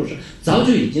教当中是早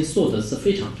就已经做的是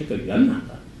非常这个圆满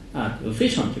的非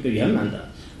常这个圆满的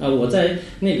我在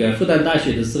那个复旦大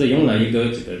学的时候用了一个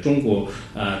这个中国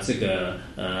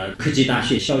科技大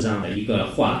学校长的一个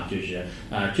话，就是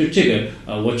就这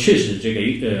个我确实这个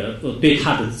对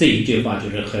他的这一句话就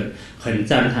是很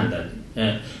赞叹的。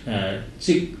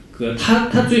这个他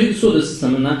最后说的是什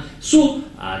么呢？说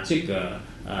这个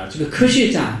科学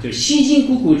家就辛辛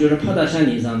苦苦就是跑到山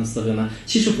顶上的时候呢，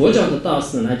其实佛教的道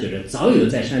士呢就是早有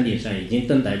在山顶上已经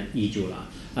等待已久了。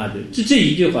对，这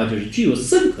一句话就是具有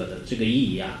深刻的这个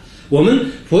意义啊。我们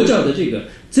佛教的这个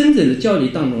真正的教理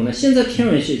当中呢，现在天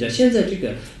文学家，现在这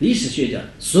个历史学家，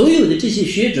所有的这些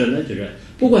学者呢，就是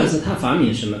不管是他发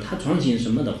明什么，他创新什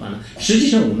么的话呢，实际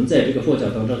上我们在这个佛教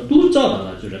当中都找到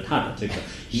了就是他的这个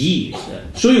意义。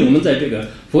所以我们在这个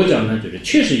佛教呢，就是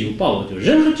确实有把握，就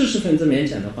任何知识分子面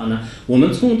前的话呢，我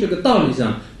们从这个道理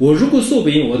上，我如果说不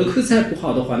赢，我的口才不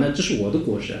好的话，那这是我的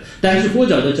过失。但是佛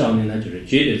教的教理呢，就是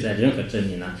绝对在任何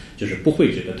真理呢，就是不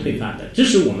会这个推翻的，这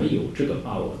是我们有这个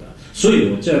把握的。所以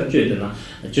我这样觉得呢，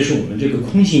就是我们这个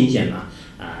空性见呢，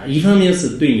一方面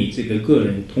是对你这个个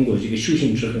人通过这个修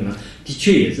行之后呢，的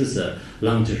确也就是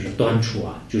让就是断除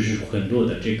就是很多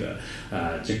的这个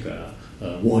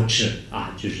我执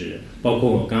就是包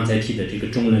括我刚才提的这个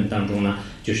中论当中呢，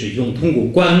就是通过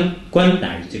观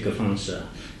待这个方式，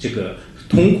这个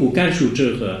痛苦感受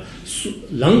者和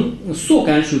所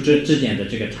感受者之间的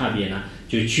这个差别呢，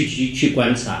就去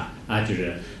观察就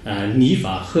是你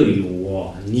法何有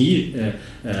我，你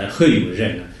何有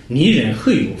人呢？你人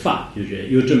何有法？就是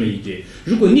有这么一句。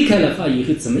如果你开了法以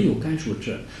后，怎么有感受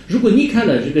者？如果你开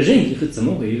了这个人以后，怎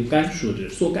么会有感受者？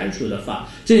所感受的法，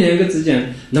这两个之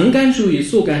间，能感受与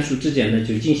所感受之间呢，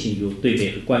就进行有对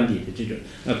比和观点的这种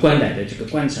观待的这个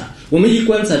观察。我们一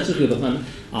观察之后的话呢，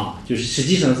就是实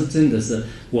际上是真的是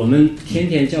我们天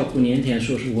天叫苦连天，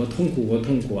说是我痛苦，我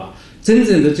痛苦真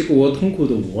正的这个我痛苦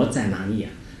的我在哪里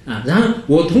然后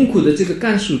我痛苦的这个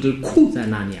感受的苦在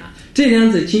哪里这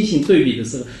两者进行对比的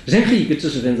时候，任何一个知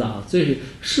识分子最后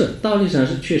是道理上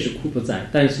是确实苦不在，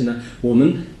但是呢，我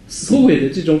们所谓的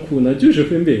这种苦呢，就是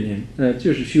分别念，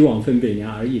就是虚妄分别念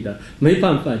而已的，没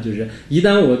办法，就是一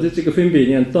旦我的这个分别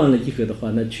念断了以后的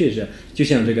话，那确实就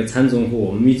像这个禅宗和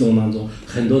我们密宗当中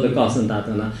很多的高僧大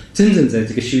德呢，真正在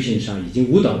这个修行上已经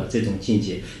悟到了这种境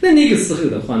界。那个时候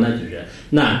的话呢，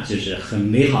就是很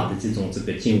美好的这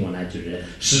个境悟呢，就是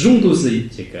始终都是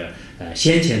这个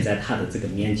显现在他的这个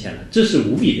面前了，这是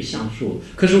无比的享受。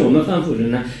可是我们凡夫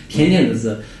人呢，天天的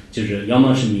是。就是要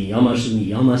么是你，要么是你，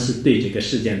要么是对这个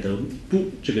世间的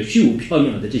这个虚无缥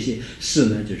缈的这些事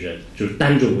呢，就是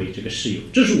当作为这个事有，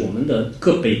这是我们的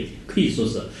可悲，可以说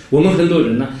是我们很多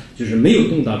人呢，就是没有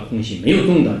动到空性，没有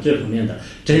动到这方面的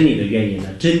真理的原因呢，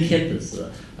整天的是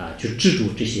就执着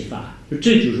这些法，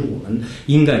这就是我们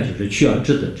应该就是需要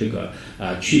值得这个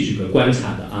去这个观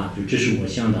察的就这是我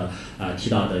想的提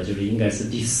到的，就是应该是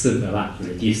第4个吧，就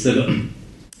是第4个。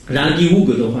然后第5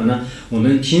个的话呢，我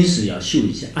们平时要修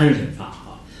一些安忍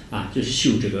法就是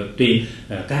修这个对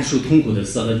感受痛苦的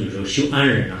时候，就是修安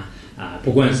忍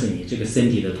不管是你这个身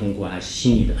体的痛苦还是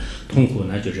心理的痛苦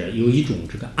呢，就是有一种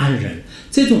这个安忍。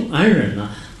这种安忍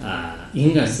呢，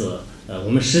应该是我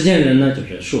们实践人呢，就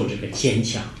是说这个坚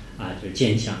强就是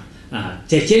坚强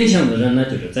在坚强的人呢，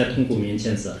就是在痛苦面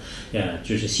前是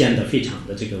就是显得非常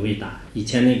的这个伟大。以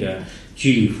前那个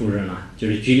居里夫人就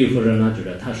是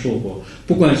她说过，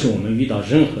不管是我们遇到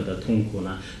任何的痛苦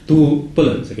呢，都不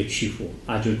能这个屈服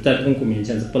就在痛苦面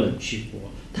前是不能屈服。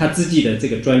他自己的这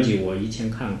个专辑我以前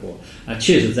看过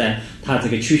确实在他这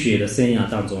个求学的生涯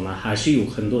当中呢，还是有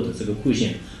很多的这个苦心。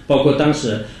包括当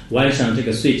时晚上这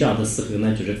个睡觉的时候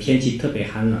呢，就是天气特别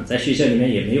寒冷，在学校里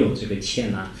面也没有这个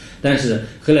钱但是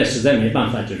后来实在没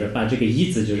办法，就是把这个椅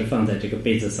子就是放在这个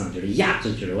被子上，就是压着，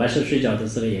就是晚上睡觉的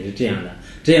时候也是这样的。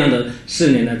这样的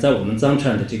事呢，在我们藏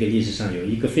传的这个历史上有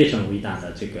一个非常伟大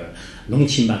的这个龙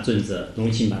钦巴尊者，龙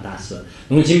钦巴大师。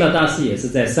龙钦巴大师也是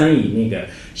在山里那个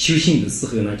修行的时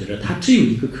候呢，就是他只有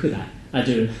一个口袋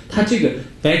就是他这个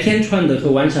白天穿的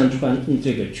和晚上穿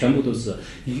这个全部都是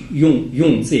用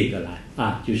这个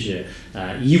来就是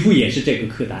衣服也是这个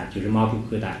口袋，就是麻布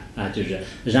口袋就是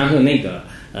然后那个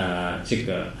这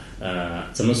个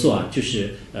怎么说就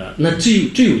是那只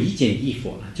有一件衣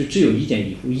服就只有一件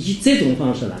衣服，以这种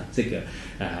方式来这个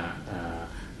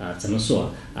怎么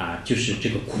说就是这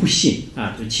个苦心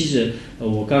就其实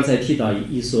我刚才提到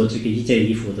一说这个一件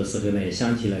衣服的时候呢，也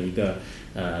想起了一个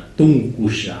动物故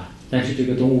事但是这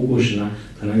个动物故事呢，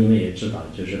可能你们也知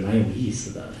道，就是蛮有意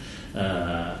思的。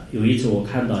有一次我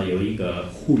看到有一个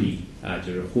狐狸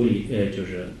就是狐狸，就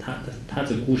是他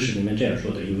这个故事里面这样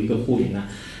说的，有一个狐狸呢，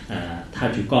他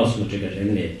就告诉这个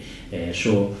人类，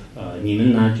说，你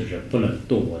们呢就是不能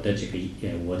动我的这个衣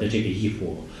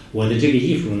服，我的这个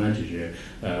衣服呢就是，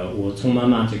我从妈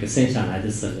妈这个生下来的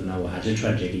时候呢，我还是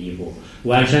穿这个衣服，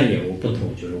晚上也我不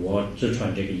脱，就是我只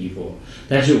穿这个衣服，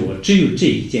但是我只有这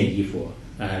一件衣服。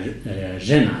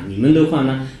人啊，你们的话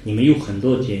呢，你们有很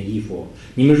多件衣服，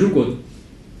你们如果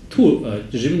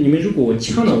就是你们如果我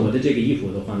抢了我的这个衣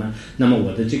服的话呢，那么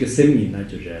我的这个生命呢，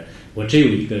就是我只有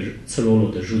一个赤裸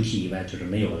裸的肉体以外就是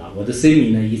没有了，我的生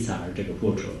命呢因此而这个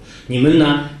付出。你们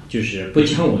呢就是不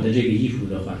抢我的这个衣服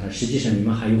的话呢，实际上你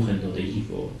们还有很多的衣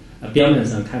服。表面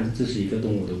上看这是一个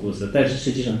动物的故事，但是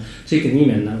实际上这个里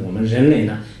面呢，我们人类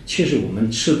呢，确实我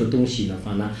们吃的东西的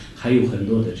话呢，还有很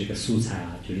多的这个蔬菜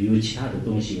啊，就是有其他的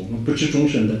东西。我们不吃终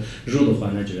身的肉的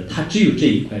话呢，就是它只有这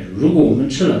一块肉，如果我们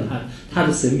吃了它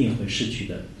的生命会失去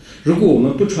的。如果我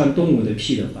们不穿动物的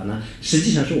皮的话呢，实际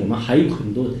上是我们还有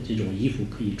很多的这种衣服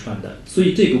可以穿的。所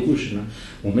以这个故事呢，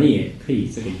我们也可以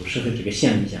这个有时候这个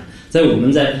想一想，在我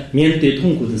们在面对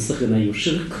痛苦的时候呢，有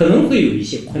时候可能会有一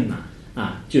些困难。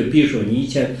就比如说你以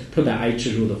前特别爱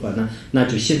吃肉的话，那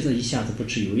就现在一下子不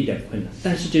吃有一点困难，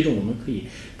但是这种我们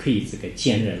可以这个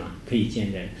坚韧可以坚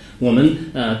韧。我们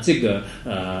这个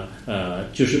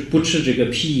就是不吃这个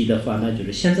皮的话呢，就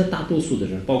是现在大多数的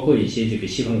人，包括一些这个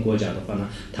西方国家的话呢，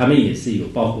他们也是有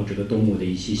保护这个动物的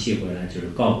一些协会呢，就是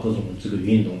搞各种这个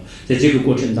运动，在这个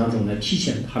过程当中呢，体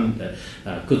现他们的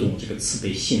各种这个慈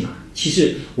悲心其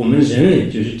实我们人类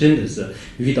就是真的是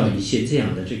遇到一些这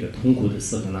样的这个痛苦的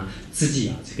时候呢，自己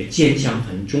这个坚强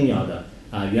很重要的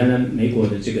原来美国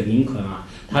的这个林肯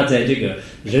他在这个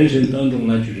人生当中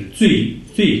呢，就是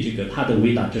最这个他的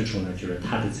伟大之处呢，就是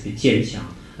他的这个坚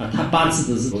强他8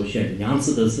次都是落选，2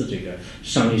次都是这个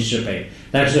上位失败，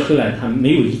但是后来他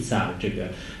没有一次这个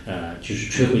就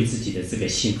是摧毁自己的这个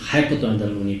心，还不断的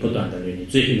努力，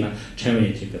最后呢成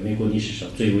为这个美国历史上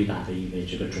最伟大的一位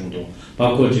这个总统。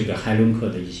包括这个海伦克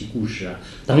的一些故事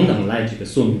等等来这个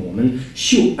说明我们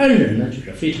修恩人呢，就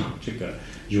是非常这个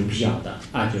有必要的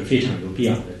就是非常有必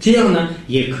要的。这样呢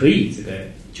也可以这个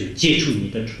就解除你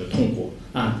的这个痛苦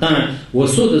当然我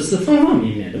说的是方方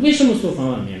面面的。为什么说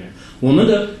方方面面？我们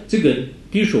的这个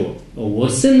比如说我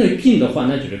生了病的话，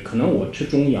那就是可能我吃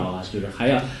中药就是还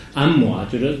要按摩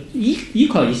就是依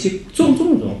靠一些种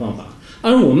方法。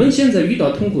而我们现在遇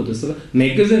到痛苦的时候，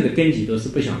每个人的根基都是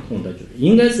不相同的，就是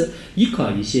应该是依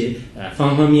靠一些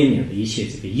方方面面的一些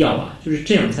这个药就是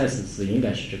这样才是应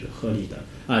该是这个合理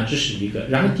的这是一个。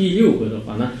然后第6个的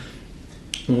话呢，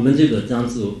我们这个藏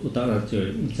字当然就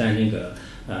在那个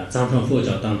藏传佛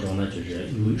教当中呢，就是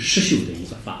有实修的一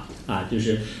个法就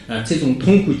是这种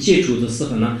痛苦接触的时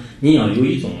候呢，你要有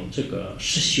一种这个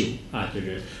实修就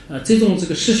是这种这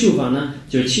个实修法呢，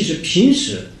就其实平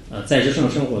时在日常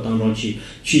生活当中去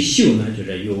修呢，就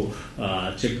是有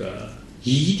这个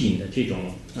一定的这种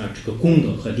这个功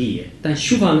德和利益。但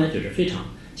修法呢就是非常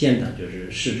简单，就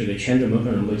是这个全真门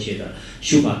仁波切的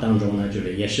修法当中呢，就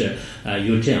是也是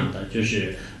有这样的，就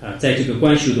是在这个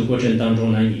观修的过程当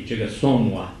中呢，你这个双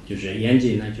目就是眼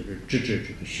睛呢就是直指这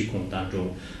个虚空当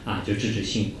中就直指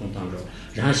星空当中，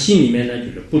然后心里面呢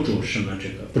就是不着什么这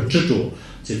个不执着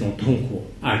这种痛苦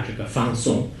而这个放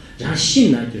松，然后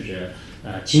心呢就是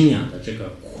尽量的这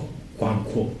个广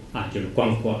阔就是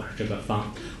广阔这个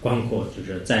广阔，就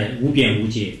是在无边无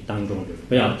界当中，就是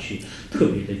不要去特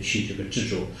别的去这个执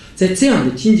着。在这样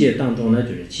的境界当中呢，就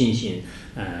是进行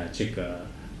这个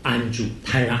安住，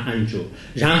坦然安住。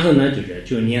然后呢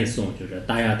就念诵就是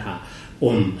大雅他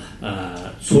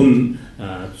措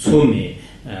美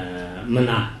摩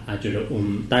那就是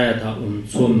大雅他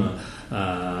措美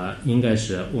应该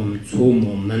是措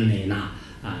摩摩内那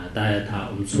大雅他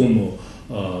措摩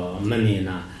摩内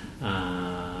那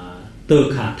德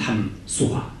卡他们苏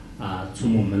哈措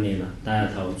摩摩内那大雅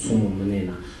他措摩摩内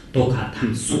那德卡他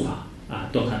们苏哈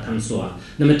德卡他们苏哈。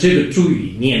那么这个注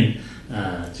语念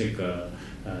这个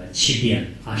7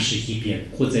遍21遍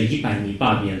或者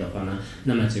108遍的话呢，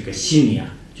那么这个心里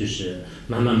就是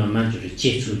慢慢就是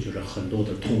接触就是很多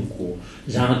的痛苦，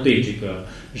然后对这个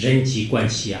人际关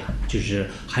系就是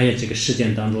还有这个事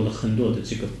件当中的很多的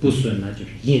这个不顺呢，就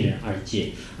是因人而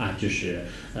解就是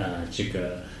这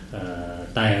个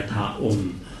大雅他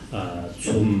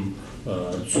措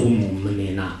摩摩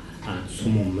内那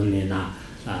措摩摩内那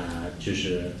就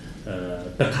是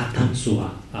德卡腾苏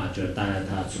就是大雅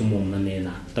他措摩摩内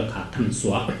那德卡腾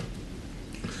苏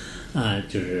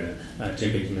就是这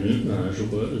个你们如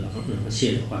果能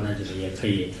写的话，那就是也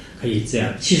可以这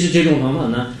样。其实这种方法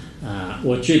呢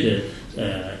我觉得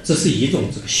这是一种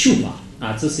这个修法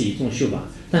这是一种修法。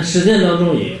但实践当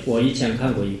中我以前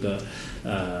看过一个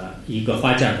一个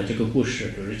画家的这个故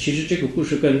事，就是其实这个故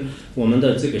事跟我们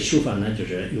的这个修法呢，就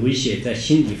是有一些在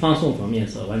心理放松方面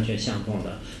是完全相同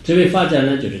的。这位画家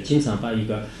呢，就是经常把一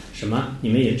个什么，你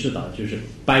们也知道，就是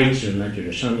白纸呢，就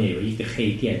是上面有一个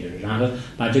黑点，就是然后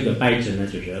把这个白纸呢，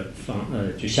就是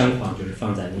就相框，就是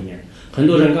放在里面。很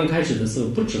多人刚开始的时候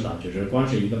不知道，就是光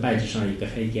是一个白纸上一个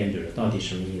黑点，就是到底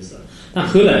什么意思。但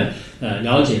后来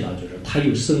了解到，就是它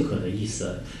有深刻的意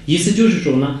思。意思就是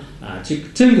说呢，这个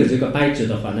整个这个白纸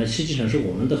的话呢，实际上是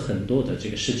我们的很多的这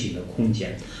个事情的空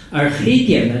间，而黑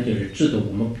点呢，就是指的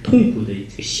我们痛苦的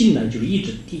这个心呢，就是一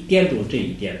直颠着这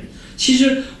一点。其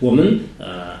实我们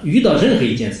遇到任何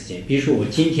一件事情，比如说我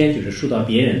今天就是受到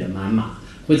别人的谩骂，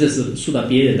或者是受到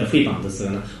别人的诽谤的时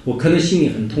候呢，我可能心里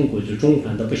很痛苦，就中午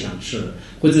饭都不想吃了，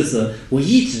或者是我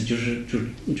一直就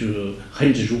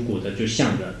恨之入骨的就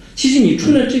想着。其实你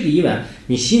除了这个以外，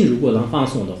你心如果能放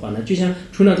松的话呢，就像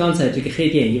除了刚才这个黑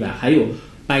点以外，还有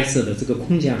白色的这个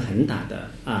空间很大的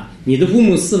你的父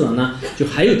母死了呢，就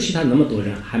还有其他那么多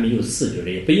人还没有死，就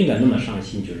是也不应该那么伤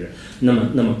心，就是那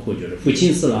么哭，就是父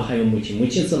亲死了还有母亲，母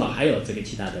亲死了还有这个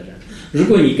其他的人。如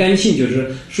果你感情就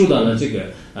是受到了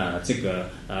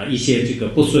一些这个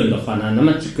不顺的话呢，那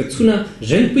么这个除了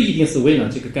人不一定是为了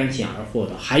这个感情而活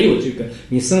的，还有这个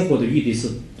你生活的余地是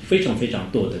非常非常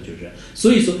多的，就是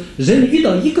所以说人遇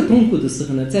到一个痛苦的时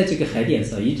候呢，在这个海点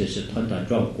上一直是团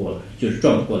转不过了，就是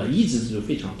转不过来，一直是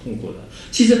非常痛苦的。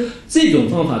其实这种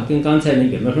方法跟刚才那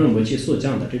个梅芬罗奇所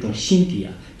讲的这种心底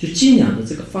就尽量的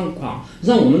这个放宽，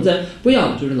让我们在不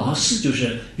要就是老是就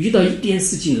是遇到一点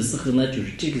事情的时候呢，就是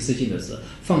这个事情的是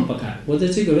放不开。我在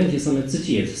这个问题上面自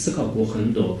己也是思考过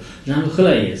很多，然后后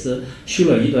来也是修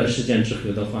了一段时间之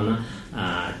后的话呢，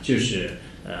确实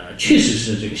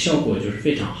是这个效果就是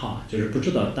非常好，就是不知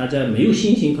道大家没有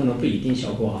信心可能不一定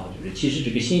效果好，就是其实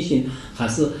这个信心还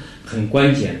是很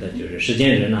关键的。就是实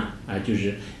践人就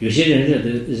是有些人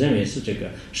认为是这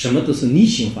个什么都是理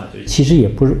性化，就是其实也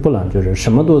不能就是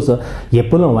什么都是也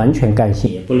不能完全感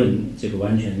性，也不能这个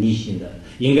完全理性的，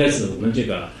应该是我们这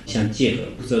个相结合，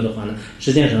否则的话呢，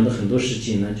实际上的很多事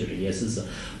情呢，就是也是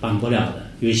办不了的。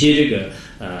有些这个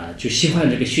就喜欢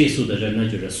这个学术的人呢，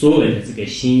就是所谓的这个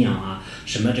信仰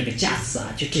什么这个价值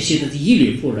就这些的一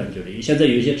律否认，就是现在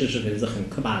有一些知识分子很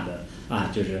可怕的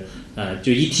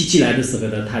就一提起来的时候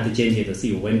呢，他的见解都是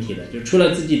有问题的，就除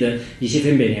了自己的一些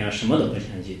分别念什么都不相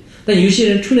信。但有些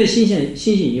人除了信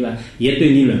心以外，也对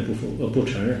理论不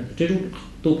承认，这种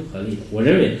都不合理的。我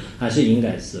认为还是应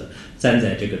该是站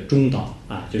在这个中道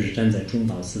就是站在中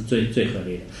道是最合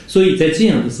理的。所以在这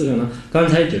样的时候呢，刚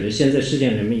才就是现在世界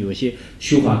人们有些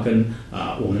修法跟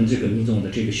我们这个密宗的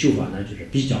这个修法呢，就是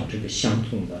比较这个相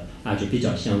同的就比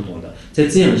较相同的。在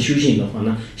这样修行的话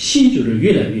呢，心就是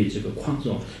越来越这个宽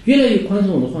松，越来越宽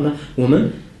松的话呢，我们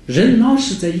人老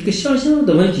是在一个小小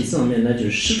的问题上面呢，就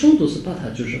是始终都是把它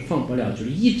就是放不了，就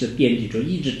是一直惦记着，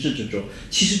一直执着着。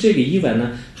其实这个以外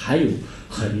呢，还有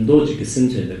很多这个生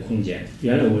存的空间。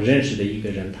原来我认识的一个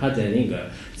人，他在那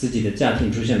个自己的家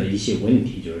庭出现了一些问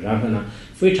题，就是然后呢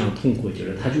非常痛苦，就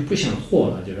是他就不想活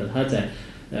了，就是他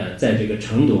在这个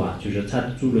成都就是他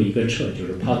租了一个车，就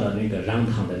是跑到那个让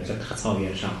塘的那个大草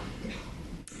原上，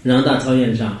然后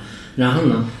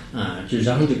呢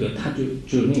然后这个他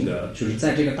就那个就是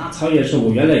在这个大草原上，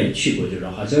我原来也去过，就是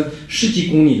好像10几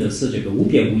公里的是这个无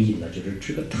边无垠的，就是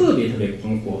这个特别特别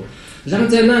宽阔。然后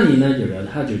在那里呢，就是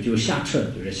他就下车，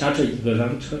就是下车一个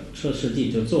让车司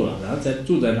机就走了，然后再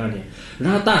住在那里，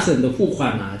然后大声的呼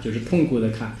唤就是痛苦的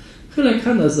看。后来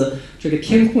看到是这个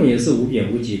天空也是无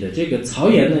边无际的，这个草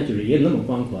原呢就是也那么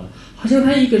广阔，好像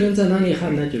他一个人在那里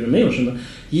喊呢，就是没有什么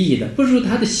意义的。不如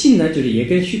他的心呢，就是也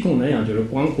跟虚空那样，就是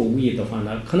广阔无义的话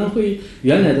呢，可能会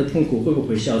原来的痛苦会不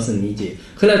会销声匿迹？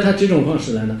后来他这种方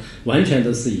式来呢，完全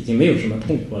都是已经没有什么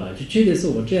痛苦了，就觉得是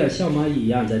我这样像蚂蚁一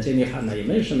样在这里喊呢，也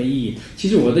没有什么意义。其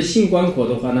实我的心广阔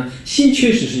的话呢，心确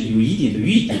实是有一定的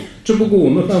余地，只不过我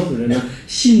们凡夫人呢，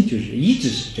心就是一直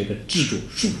是这个执着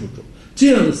束缚住。这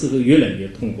样的时候越来越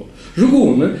痛苦。如果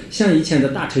我们像以前的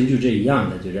大成就者一样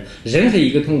的，就是任何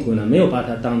一个痛苦呢，没有把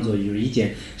它当做有一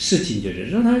件事情，就是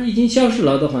让它已经消失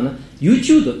了的话呢，有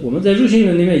救的。我们在入心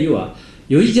论里面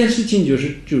有一件事情就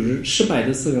是失败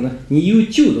的时候呢，你有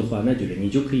救的话，那就是你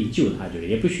就可以救它，就是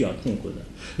也不需要痛苦的。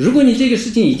如果你这个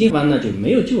事情已经完了，就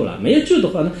没有救了。没有救的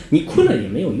话呢，你困了也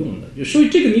没有用的。就所以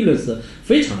这个理论是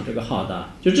非常这个好的，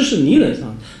就这是理论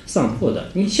上破的。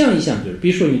你想一想，就是比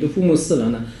如说你的父母死了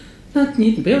呢，那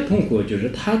你不要痛苦，就是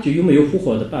他就有没有复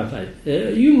活的办法？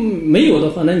又没有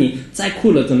的话，那你再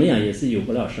哭了怎么样也是有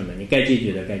不了什么。你该解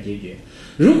决的该解决。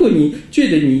如果你觉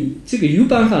得你这个有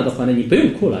办法的话呢，你不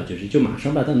用哭了，就马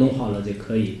上把它弄好了就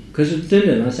可以。可是真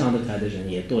正能想得开的人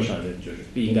也多少人就是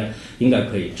应该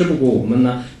可以。只不过我们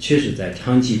呢，确实在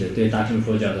长期的对大乘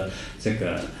佛教的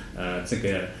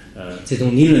这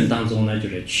种理论当中呢，就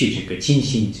是去这个进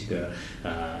行这个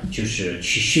就是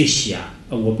去学习啊。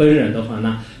我本人的话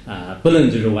呢，不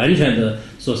能就是完全的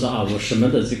说是我什么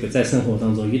的这个在生活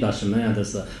当中遇到什么样的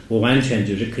事，我完全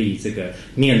就是可以这个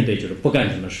面对，就是不敢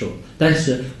这么说。但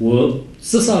是我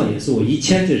至少也是我以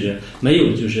前就是没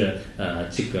有就是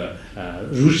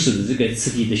如此的这个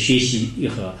彻底的学习以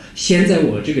后，现在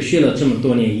我这个学了这么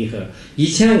多年以后，以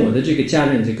前我的这个家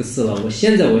人这个死了，我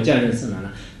现在我家人死了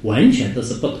呢，完全都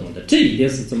是不同的。这一点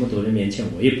是这么多人面前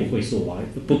我也不会说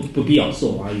不必要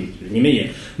说妄语，你们也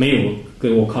没有给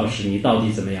我考试你到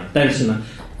底怎么样。但是呢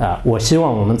我希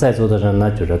望我们在座的人呢，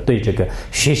就是对这个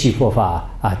学习佛法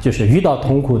就是遇到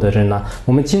痛苦的人呢，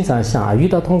我们经常想遇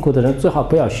到痛苦的人最好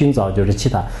不要寻找就是其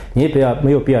他，你也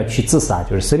没有必要去自杀，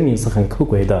就是生命是很可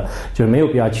贵的，就是没有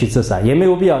必要去自杀，也没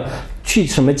有必要去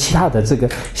什么其他的这个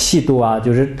吸毒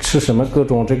就是吃什么各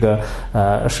种这个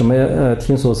什么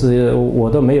听说是我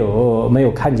都没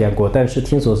有看见过，但是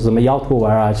听说是什么摇头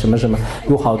丸什么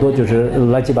有好多就是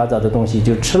乱七八糟的东西，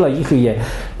就吃了以后也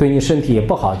对你身体也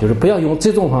不好，就是不要用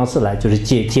这种方式来就是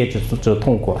解决这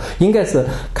痛苦。应该是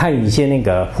看一些那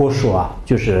个佛书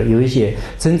就是有一些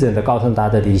真正的高僧大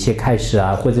德的一些开示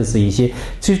或者是一些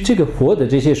这个佛的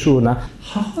这些书呢，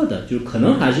好好的就可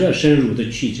能还是要深入的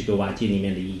去这个瓦解里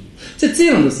面的意义。在这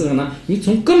样的时候呢，你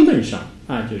从根本上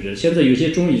就是现在有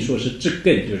些中医说是治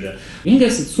根，就是应该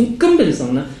是从根本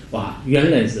上呢，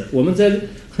原来是我们在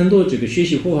很多这个学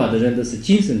习佛法的人都是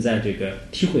精神在这个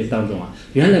体会当中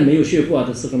原来没有学佛法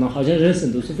的时候呢，好像人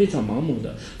生都是非常盲目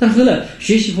的，但后来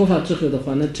学习佛法之后的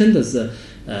话呢，真的是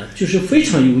就是非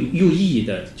常有意义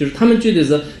的。就是他们觉得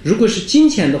是如果是金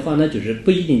钱的话呢，就是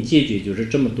不一定解决就是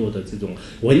这么多的这种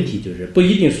问题，就是不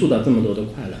一定受到这么多的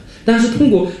快乐。但是通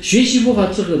过学习佛法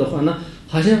之后的话呢，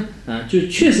好像就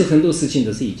确实很多事情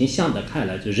都是已经想得开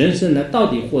了，就人生呢到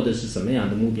底获得是什么样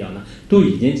的目标呢，都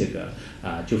已经这个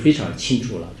就非常清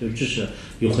楚了。就这是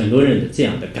有很多人的这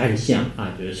样的感想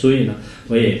就是所以呢，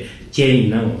我也建议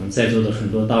呢，我们在座的很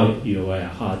多道友也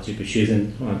好，这个学生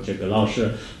这个老师，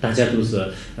大家都是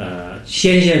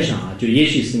先上就也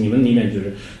许是你们里面就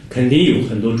是肯定有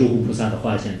很多诸佛菩萨的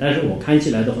画像，但是我看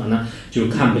起来的话呢，就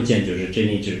看不见就是这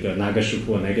里这个哪个是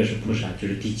佛哪个是菩萨，就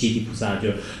是第几地菩萨就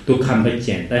都看不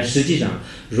见。但实际上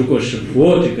如果是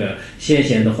佛这个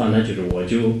现的话呢，就是我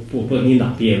就不领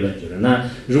导别论，就是那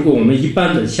如果我们一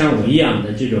般的像我一样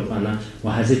的这种话呢，我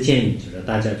还是建议就是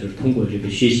大家就是通过这个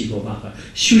学习佛法和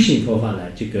修行佛法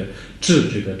来这个治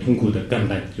这个痛苦的根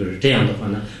本，就是这样的话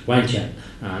呢，完全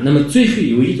那么最后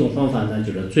有一种方法呢，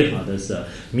就是最好的是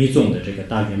密宗的这个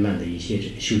大圆满的一些这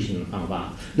个修行的方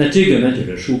法。那这个呢，就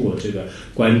是修过这个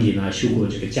观顶修过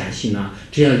这个假心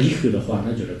这样以后的话，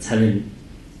那就是才能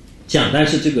讲。但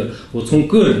是这个我从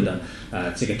个人的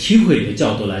这个体会的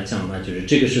角度来讲呢，就是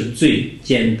这个是最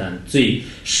简单最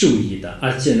受益的，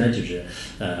而且呢就是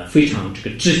非常这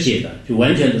个直接的，就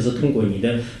完全都是通过你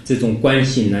的这种关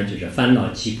心呢，就是烦恼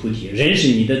即菩提，认识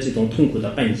你的这种痛苦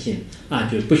的本性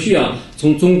就不需要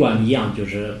从中观一样就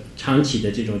是长期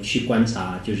的这种去观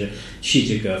察，就是去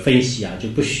这个分析就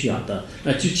不需要的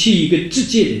就去一个直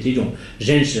接的这种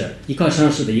认识，依靠上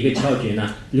师的一个窍诀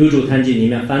呢，六祖坛经里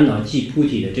面烦恼即菩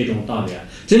提的这种道理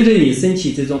真正你升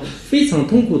起这种非常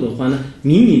痛苦的话呢，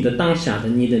明明的当下的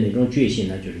你的那种觉醒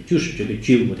呢，就是这个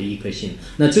觉悟的一颗心。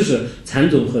那这是禅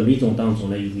宗和密宗当中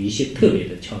呢有一些特别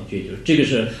的窍诀，就是这个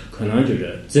是可能就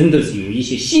是真的是有一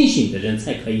些信心的人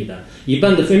才可以的，一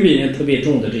般的分别念特别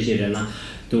重的这些人呢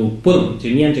都不能就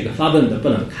念这个法本的不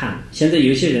能看。现在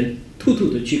有些人偷偷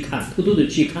的去看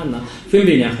呢，分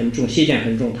别念很重，邪见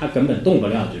很重，他根本动不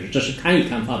了，就是这是看一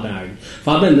看法本而已。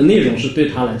法本的内容是对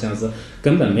他来讲是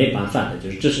根本没办法的，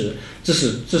就是这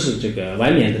是这个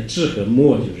外面的智和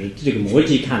墨，就是这个墨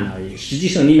迹看而已。实际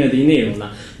上里面的内容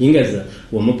呢，应该是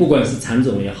我们不管是禅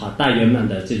宗也好，大圆满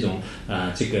的这种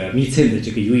这个密乘的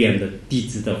这个有缘的弟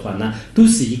子的话呢，都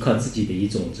是依靠自己的一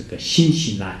种这个信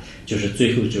心来，就是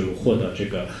最后就获得这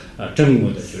个正悟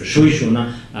的。就是所以说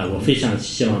呢我非常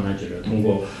希望呢，就是通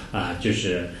过就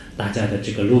是大家的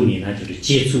这个努力呢，就是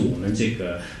接触我们这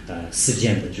个世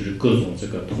间的就是各种这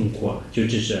个痛苦就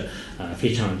这是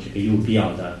非常这个有必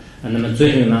要的那么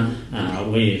最后呢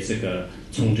我也这个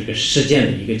从这个实践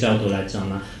的一个角度来讲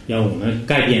呢，要我们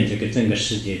改变这个整个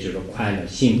世界就是快乐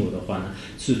幸福的话呢，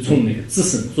是从那个自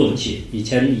身做起。以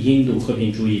前印度和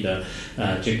平主义的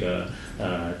这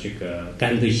个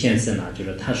甘地先生呢，就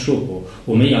是他说过，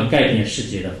我们要改变世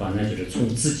界的话，那就是从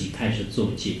自己开始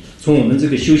做起。从我们这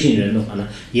个修行人的话呢，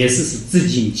也是自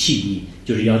净其意，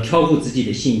就是要调伏自己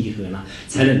的心意和呢，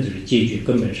才能就是解决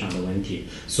根本上的问题。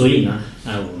所以呢，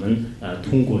我们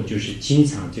通过就是经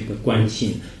常这个关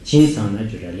心，经常呢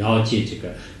就是了解这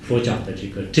个佛教的这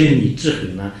个真理之后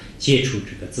呢，接触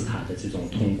这个自他的这种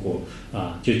通过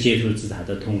就接触自他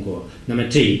的通过。那么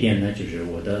这一点呢，就是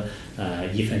我的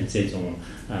一份这种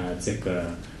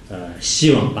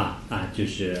希望吧就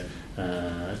是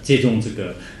这种这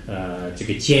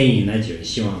个建议呢，就是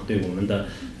希望对我们的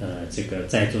这个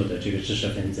在座的这个知识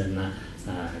分子呢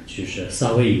就是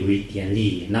稍微有一点利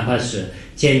益，哪怕是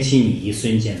减轻你一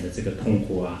瞬间的这个痛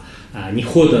苦你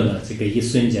获得了这个一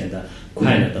瞬间的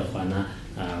快乐的话呢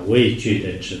我也觉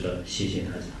得值得。谢谢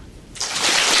大家。